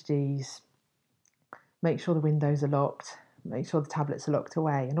strategies, make sure the windows are locked, make sure the tablets are locked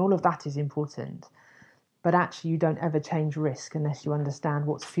away, and all of that is important. But actually you don't ever change risk unless you understand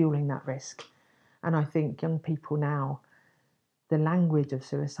what's fueling that risk. And I think young people now, the language of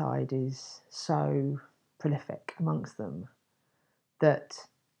suicide is so prolific amongst them that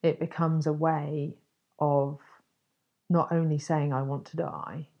it becomes a way of not only saying I want to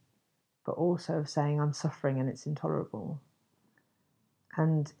die, but also of saying I'm suffering and it's intolerable.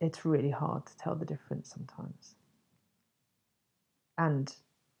 And it's really hard to tell the difference sometimes. And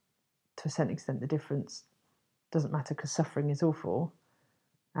to a certain extent, the difference doesn't matter because suffering is awful,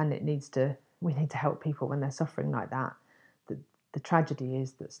 and we need to help people when they're suffering like that. The tragedy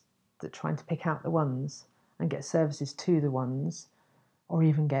is that trying to pick out the ones and get services to the ones, or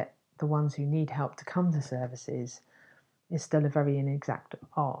even get the ones who need help to come to services, is still a very inexact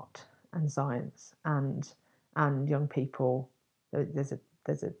art and science. And young people, there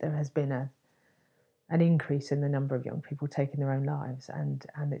has been an increase in the number of young people taking their own lives, and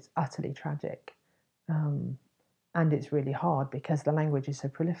it's utterly tragic. And it's really hard because the language is so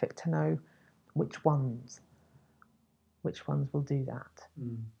prolific to know which ones will do that.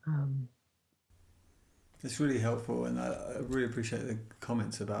 It's really helpful, and I really appreciate the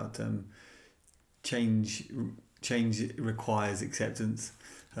comments about change requires acceptance.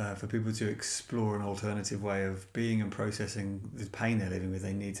 For people to explore an alternative way of being and processing the pain they're living with,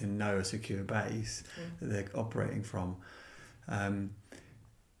 they need to know a secure base that they're operating from.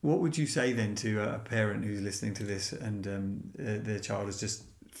 What would you say then to a parent who's listening to this and their child has just,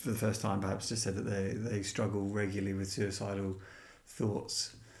 for the first time perhaps, just said that they struggle regularly with suicidal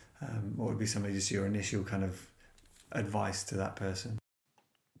thoughts? What would be some of just your initial kind of advice to that person?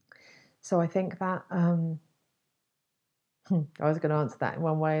 So I think that I was going to answer that in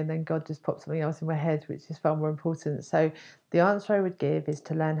one way, and then God just popped something else in my head, which is far more important. So the answer I would give is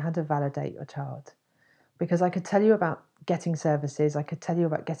to learn how to validate your child. Because I could tell you about getting services, I could tell you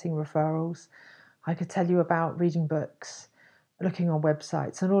about getting referrals, I could tell you about reading books, looking on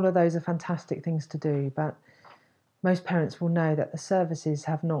websites, and all of those are fantastic things to do. But most parents will know that the services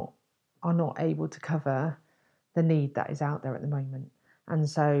are not able to cover the need that is out there at the moment. And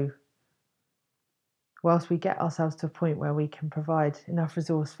so whilst we get ourselves to a point where we can provide enough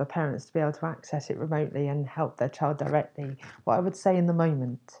resource for parents to be able to access it remotely and help their child directly, what I would say in the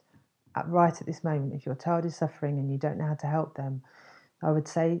moment, right at this moment, if your child is suffering and you don't know how to help them, I would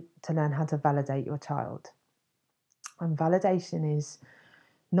say to learn how to validate your child. And validation is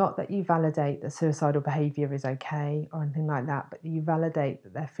not that you validate that suicidal behaviour is okay or anything like that, but you validate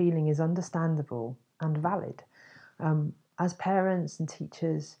that their feeling is understandable and valid. As parents and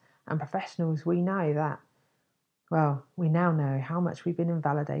teachers and professionals, we know that, we now know how much we've been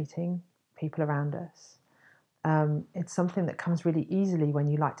invalidating people around us. It's something that comes really easily when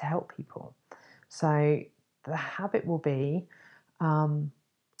you like to help people. So the habit will be,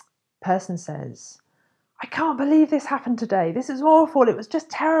 person says, I can't believe this happened today. This is awful. It was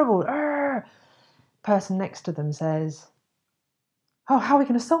just terrible. Person next to them says, oh, how are we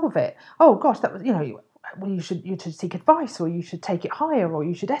going to solve it? Oh gosh, that was, well, you should seek advice, or you should take it higher, or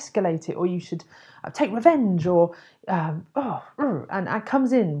you should escalate it, or you should take revenge, or and it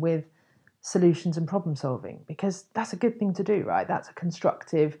comes in with solutions and problem solving, because that's a good thing to do, right? That's a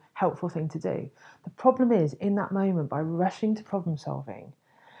constructive, helpful thing to do. The problem is, in that moment, by rushing to problem solving,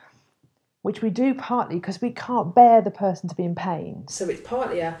 which we do partly because we can't bear the person to be in pain, so it's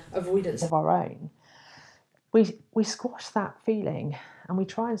partly a avoidance of our own, we squash that feeling and we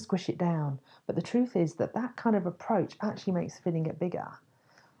try and squish it down. But the truth is that kind of approach actually makes the feeling get bigger.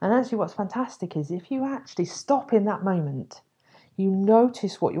 And actually what's fantastic is if you actually stop in that moment, you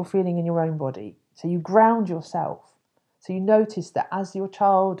notice what you're feeling in your own body. So you ground yourself. So you notice that as your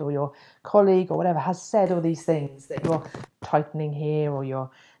child or your colleague or whatever has said all these things, that you're tightening here, or you're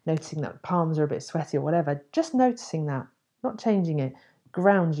noticing that palms are a bit sweaty or whatever, just noticing that, not changing it,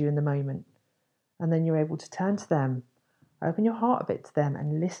 grounds you in the moment. And then you're able to turn to them, open your heart a bit to them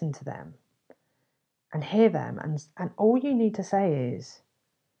and listen to them and hear them. And all you need to say is,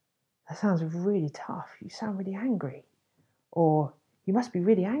 that sounds really tough. You sound really angry. Or you must be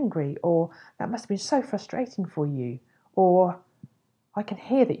really angry. Or that must have been so frustrating for you. Or I can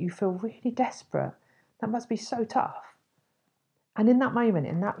hear that you feel really desperate. That must be so tough. And in that moment,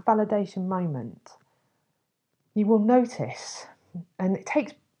 in that validation moment, you will notice, and it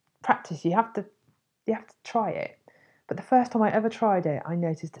takes practice, you have to try it. But the first time I ever tried it, I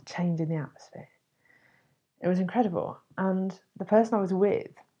noticed a change in the atmosphere. It was incredible. And the person I was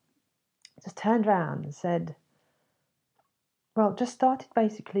with just turned around and said, just started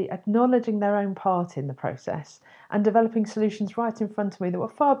basically acknowledging their own part in the process and developing solutions right in front of me that were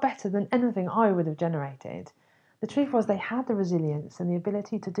far better than anything I would have generated. The truth was they had the resilience and the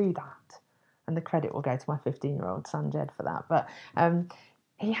ability to do that. And the credit will go to my 15-year-old son, Jed, for that. But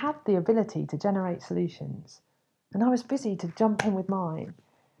he had the ability to generate solutions And I was busy to jump in with mine.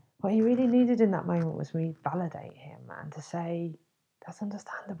 What he really needed in that moment was me to validate him and to say, that's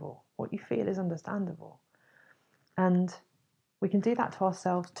understandable. What you feel is understandable. And we can do that to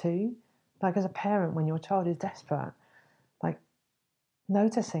ourselves too. Like as a parent, when your child is desperate, like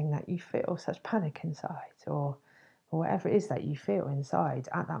noticing that you feel such panic inside, or whatever it is that you feel inside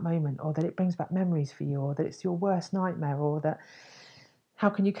at that moment, or that it brings back memories for you, or that it's your worst nightmare, or that how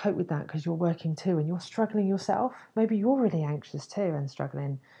can you cope with that because you're working too and you're struggling yourself? Maybe you're really anxious too and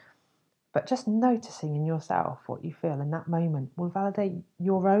struggling. But just noticing in yourself what you feel in that moment will validate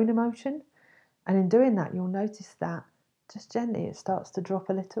your own emotion. And in doing that, you'll notice that just gently it starts to drop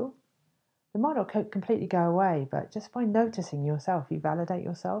a little. It might not completely go away, but just by noticing yourself, you validate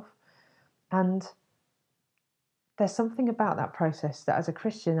yourself. And there's something about that process that as a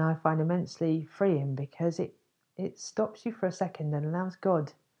Christian I find immensely freeing, because it stops you for a second and allows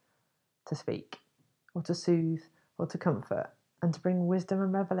God to speak or to soothe or to comfort and to bring wisdom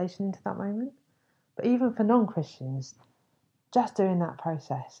and revelation into that moment. But even for non-Christians, just doing that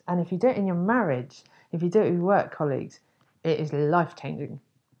process, and if you do it in your marriage, if you do it with work colleagues, it is life-changing.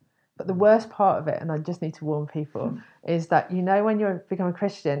 But the worst part of it, and I just need to warn people, is that when you become a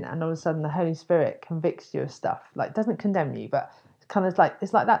Christian and all of a sudden the Holy Spirit convicts you of stuff, like doesn't condemn you, but it's kind of like,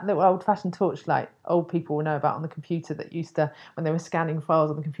 it's like that little old-fashioned torchlight old people will know about on the computer that used to, when they were scanning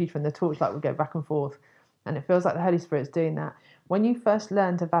files on the computer and the torchlight would go back and forth. And it feels like the Holy Spirit's doing that. When you first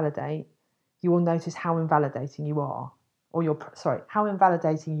learn to validate, you will notice how invalidating you are, or how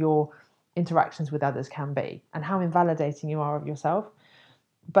invalidating your interactions with others can be, and how invalidating you are of yourself.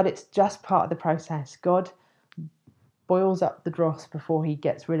 But it's just part of the process. God boils up the dross before he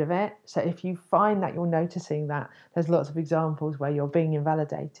gets rid of it. So if you find that you're noticing that, there's lots of examples where you're being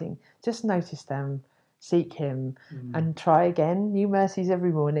invalidating, just notice them, seek him, and try again. New mercies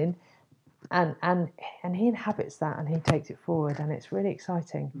every morning. And he inhabits that and he takes it forward, and it's really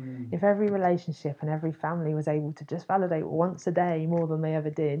exciting. If every relationship and every family was able to just validate once a day more than they ever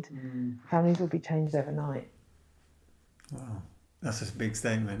did, families would be changed overnight. Wow, that's a big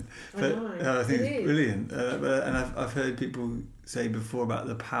statement. But I think it's brilliant. And I've heard people say before about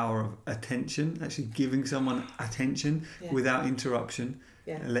the power of attention, actually giving someone attention without interruption,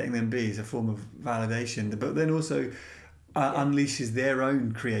 and letting them be is a form of validation. But then also unleashes their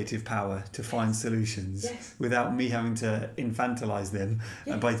own creative power to find solutions without me having to infantilize them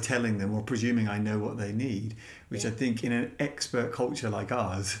by telling them or presuming I know what they need, which I think in an expert culture like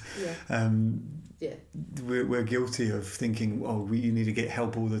ours, we're guilty of thinking, you need to get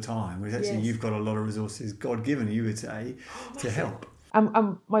help all the time. Whereas actually you've got a lot of resources, God-given, you would say, to help.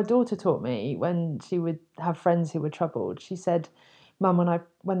 My daughter taught me, when she would have friends who were troubled, she said, Mum,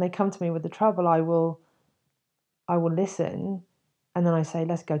 when they come to me with the trouble, I will listen, and then I say,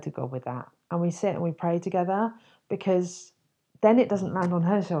 let's go to God with that. And we sit and we pray together, because then it doesn't land on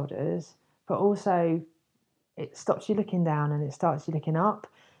her shoulders, but also it stops you looking down and it starts you looking up.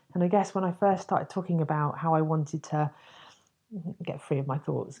 And I guess when I first started talking about how I wanted to get free of my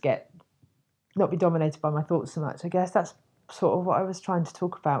thoughts, not be dominated by my thoughts so much, I guess that's sort of what I was trying to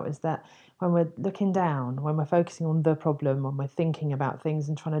talk about, is that when we're looking down, when we're focusing on the problem, when we're thinking about things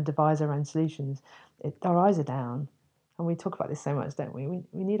and trying to devise our own solutions, our eyes are down. And we talk about this so much, don't we?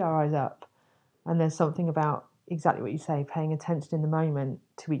 We need our eyes up. And there's something about exactly what you say, paying attention in the moment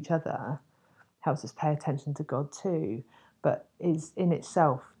to each other helps us pay attention to God too, but is in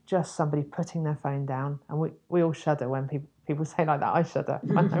itself just somebody putting their phone down. And we all shudder when people say like that. I shudder.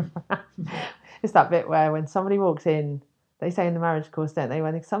 It's that bit where when somebody walks in, they say in the marriage course, don't they,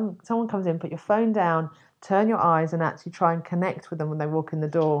 when someone comes in, put your phone down, turn your eyes and actually try and connect with them when they walk in the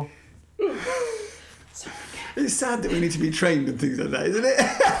door. It's sad that we need to be trained in things like that, isn't it?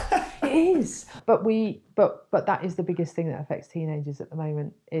 It is. But that is the biggest thing that affects teenagers at the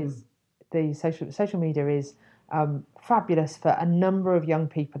moment, is the social media is fabulous for a number of young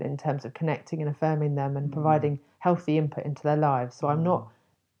people in terms of connecting and affirming them and providing healthy input into their lives. So I'm not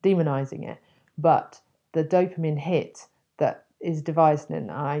demonising it, but the dopamine hit that is devised, and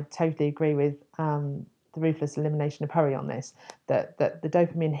I totally agree with the ruthless elimination of hurry on this, that the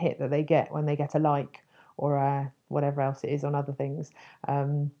dopamine hit that they get when they get a like or whatever else it is on other things,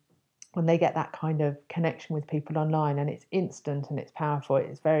 when they get that kind of connection with people online, and it's instant and it's powerful,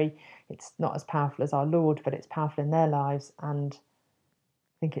 it's not as powerful as our Lord, but it's powerful in their lives. And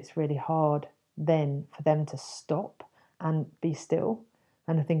I think it's really hard then for them to stop and be still.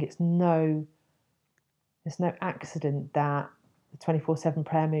 And I think it's no accident that the 24/7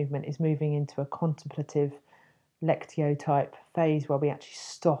 prayer movement is moving into a contemplative lectio type phase where we actually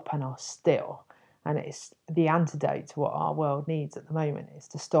stop and are still. And it's the antidote to what our world needs at the moment, is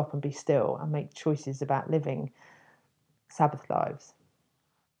to stop and be still and make choices about living. Sabbath lives.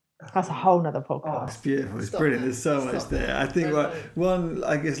 That's a whole nother podcast. Oh, it's beautiful. It's brilliant. There's so much there. I think one,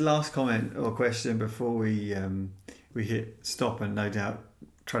 I guess, last comment or question before we hit stop and no doubt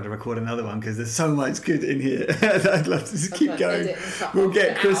try to record another one, because there's so much good in here. I'd love to just keep going. We'll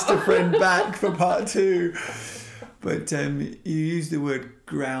get Christopher back for part 2. But you used the word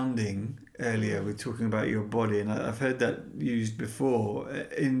grounding earlier. We're talking about your body, and I've heard that used before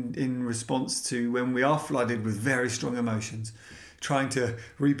in response to when we are flooded with very strong emotions, trying to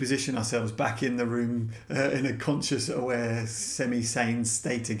reposition ourselves back in the room in a conscious, aware, semi-sane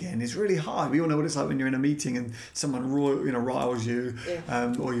state again is really hard. We all know what it's like when you're in a meeting and someone riles you,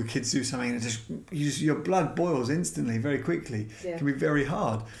 or your kids do something, and your blood boils instantly, very quickly. It can be very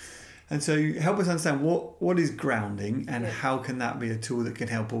hard. And so help us understand what is grounding, and how can that be a tool that can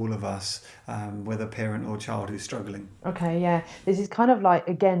help all of us, whether parent or child who's struggling. Okay, yeah. This is kind of like,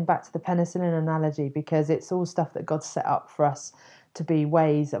 again, back to the penicillin analogy, because it's all stuff that God's set up for us to be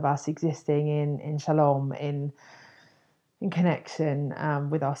ways of us existing in shalom, in connection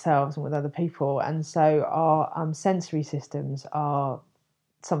with ourselves and with other people. And so our sensory systems are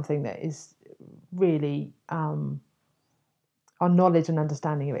something that is really... our knowledge and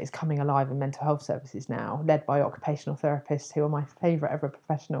understanding of it is coming alive in mental health services now, led by occupational therapists, who are my favourite ever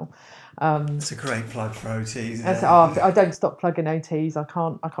professional. It's a great plug for OTs. I don't stop plugging OTs. I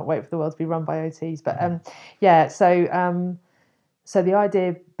can't wait for the world to be run by OTs. But so the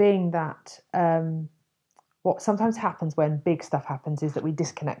idea being that what sometimes happens when big stuff happens is that we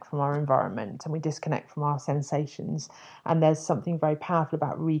disconnect from our environment and we disconnect from our sensations. And there's something very powerful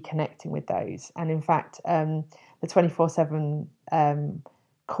about reconnecting with those. And in fact, the 24/7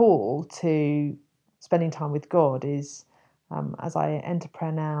 call to spending time with God is, as I enter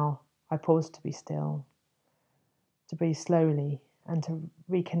prayer now, I pause to be still, to breathe slowly, and to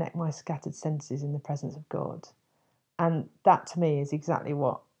reconnect my scattered senses in the presence of God. And that to me is exactly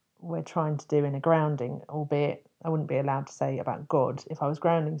what we're trying to do in a grounding, albeit I wouldn't be allowed to say about God if I was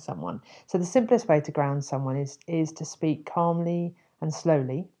grounding someone. So the simplest way to ground someone is to speak calmly and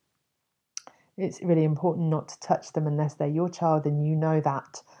slowly. It's really important not to touch them unless they're your child and you know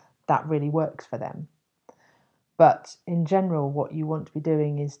that really works for them. But in general, what you want to be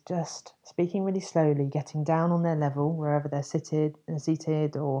doing is just speaking really slowly, getting down on their level, wherever they're seated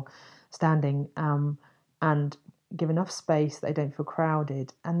or standing, and give enough space that they don't feel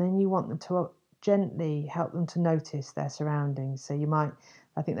crowded. And then you want them to gently help them to notice their surroundings. So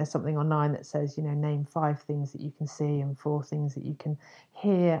I think there's something online that says, name 5 things that you can see and 4 things that you can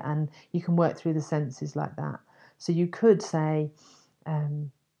hear, and you can work through the senses like that. So you could say,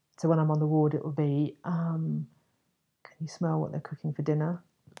 so when I'm on the ward, it will be, can you smell what they're cooking for dinner?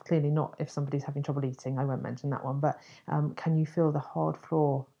 Clearly not if somebody's having trouble eating, I won't mention that one, but can you feel the hard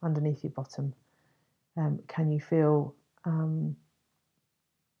floor underneath your bottom? Can you feel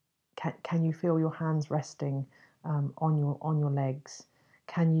can you feel your hands resting on your legs?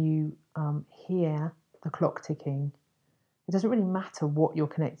 Can you hear the clock ticking? It doesn't really matter what you're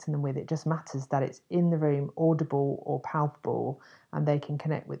connecting them with. It just matters that it's in the room, audible or palpable, and they can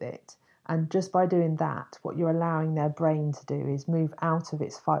connect with it. And just by doing that, what you're allowing their brain to do is move out of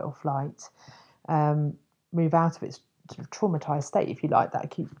its fight or flight, move out of its sort of traumatized state, if you like, that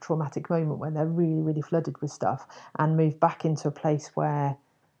acute traumatic moment when they're really, really flooded with stuff, and move back into a place where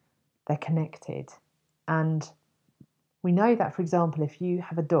they're connected. And we know that, for example, if you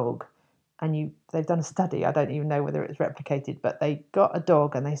have a dog and they've done a study, I don't even know whether it's replicated, but they got a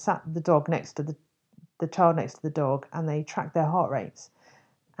dog and they sat the dog next to the child next to the dog, and they tracked their heart rates,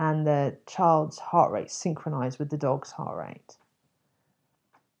 and the child's heart rate synchronized with the dog's heart rate.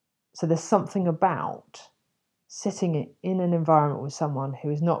 So there's something about sitting in an environment with someone who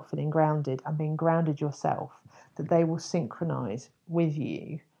is not feeling grounded and being grounded yourself, that they will synchronize with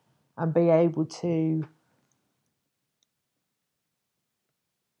you and be able to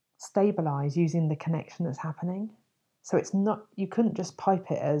stabilize using the connection that's happening. So it's not, you couldn't just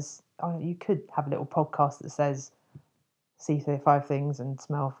pipe it as, you could have a little podcast that says see 5 things and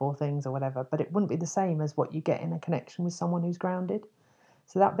smell 4 things or whatever, but it wouldn't be the same as what you get in a connection with someone who's grounded.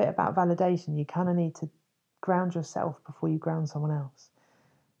 So that bit about validation, you kind of need to ground yourself before you ground someone else.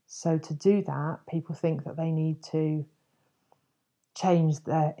 So to do that, people think that they need to change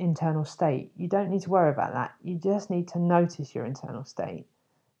their internal state. You don't need to worry about that. You just need to notice your internal state.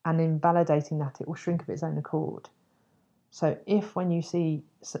 And in validating that, it will shrink of its own accord. So if when you see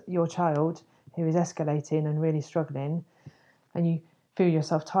your child who is escalating and really struggling, and you feel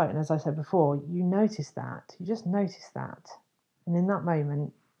yourself tighten, as I said before, you notice that. You just notice that. And in that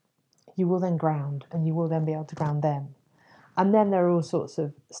moment, you will then ground, and you will then be able to ground them. And then there are all sorts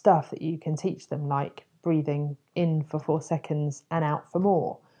of stuff that you can teach them, like breathing in for 4 seconds and out for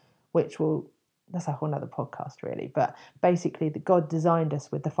more, that's a whole nother podcast really. But basically God designed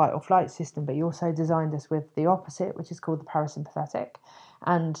us with the fight or flight system, but he also designed us with the opposite, which is called the parasympathetic.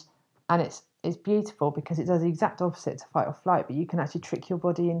 And it's beautiful because it does the exact opposite to fight or flight, but you can actually trick your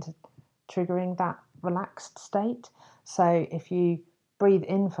body into triggering that relaxed state. So if you breathe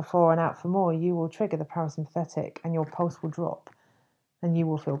in for 4 and out for more, you will trigger the parasympathetic and your pulse will drop and you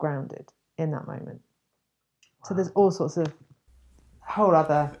will feel grounded in that moment. Wow. So there's all sorts of whole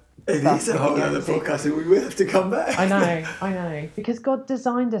other It is a whole other podcast and we will have to come back. I know. Because God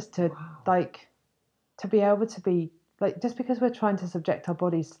designed us to to be able to be just because we're trying to subject our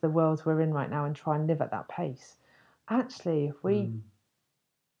bodies to the world we're in right now and try and live at that pace. Actually, if we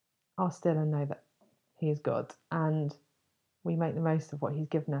are still and know that he is God and we make the most of what he's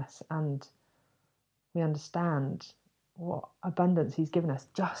given us and we understand what abundance he's given us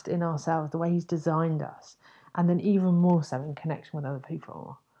just in ourselves, the way he's designed us, and then even more so in connection with other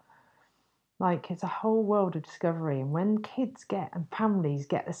people. It's a whole world of discovery. And when kids and families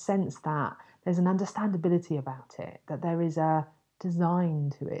get the sense that there's an understandability about it, that there is a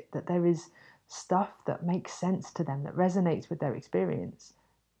design to it, that there is stuff that makes sense to them, that resonates with their experience,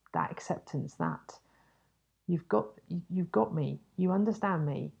 that acceptance, that you've got me, you understand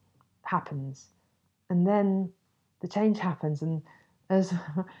me, happens. And then the change happens. And as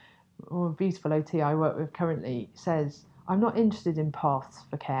a beautiful OT I work with currently says, I'm not interested in paths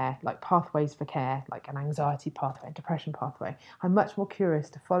for care, like pathways for care, like an anxiety pathway, a depression pathway. I'm much more curious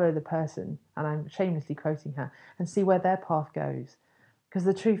to follow the person, and I'm shamelessly quoting her, and see where their path goes. Because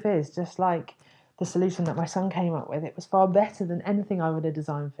the truth is, just like the solution that my son came up with, it was far better than anything I would have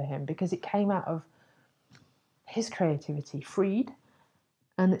designed for him because it came out of his creativity, freed.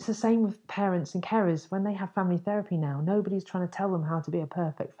 And it's the same with parents and carers. When they have family therapy now, nobody's trying to tell them how to be a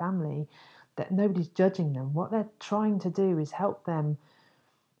perfect family, that nobody's judging them. What they're trying to do is help them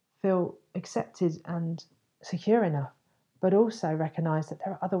feel accepted and secure enough, but also recognise that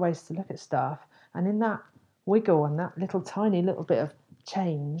there are other ways to look at stuff. And in that wiggle and that tiny little bit of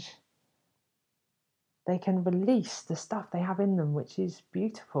change, they can release the stuff they have in them, which is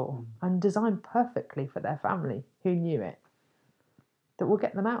beautiful and designed perfectly for their family. Who knew it? That will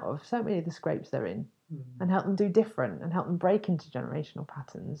get them out of so many of the scrapes they're in and help them do different and help them break into generational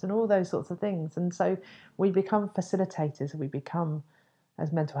patterns and all those sorts of things. And so we become facilitators. We become,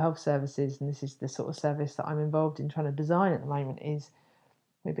 as mental health services, and this is the sort of service that I'm involved in trying to design at the moment, is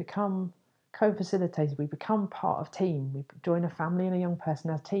we become co-facilitators. We become part of team. We join a family and a young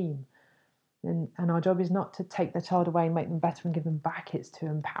person as a team. And our job is not to take the child away and make them better and give them back. It's to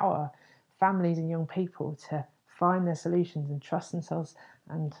empower families and young people to find their solutions and trust themselves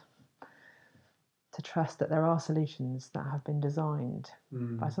and to trust that there are solutions that have been designed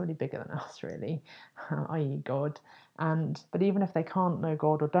by somebody bigger than us, really, i.e. God. But even if they can't know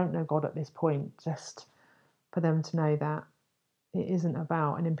God or don't know God at this point, just for them to know that it isn't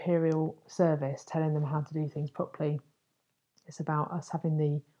about an imperial service telling them how to do things properly. It's about us having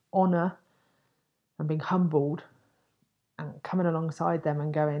the honour and being humbled and coming alongside them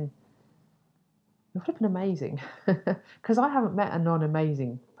and going, you're flipping amazing. Because I haven't met a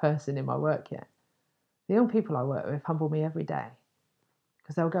non-amazing person in my work yet. The young people I work with humble me every day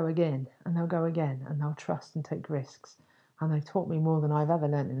because they'll go again and they'll go again and they'll trust and take risks. And they've taught me more than I've ever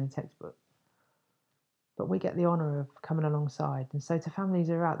learnt in a textbook. But we get the honour of coming alongside. And so to families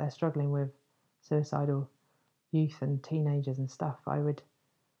who are out there struggling with suicidal youth and teenagers and stuff, I would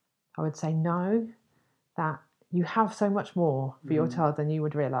say know that you have so much more for your child than you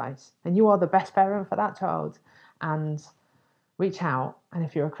would realise. And you are the best parent for that child. And reach out. And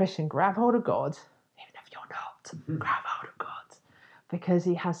if you're a Christian, grab hold of God. Even if you're not, grab hold of God. Because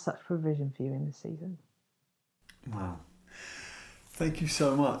he has such provision for you in this season. Wow. Thank you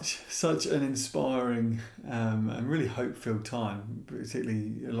so much. Such an inspiring and really hope-filled time,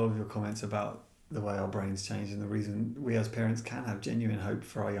 particularly a lot of your comments about the way our brains change and the reason we as parents can have genuine hope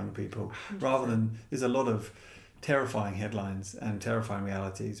for our young people, 100%. Rather than, there's a lot of terrifying headlines and terrifying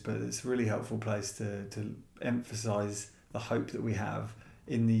realities, but it's a really helpful place to emphasise the hope that we have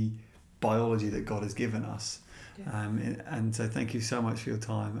in the biology that God has given us. Yeah. And so thank you so much for your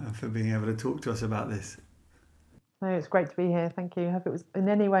time and for being able to talk to us about this. No, it's great to be here. Thank you. I hope it was in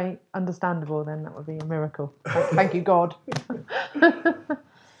any way understandable, then that would be a miracle. Thank you, God.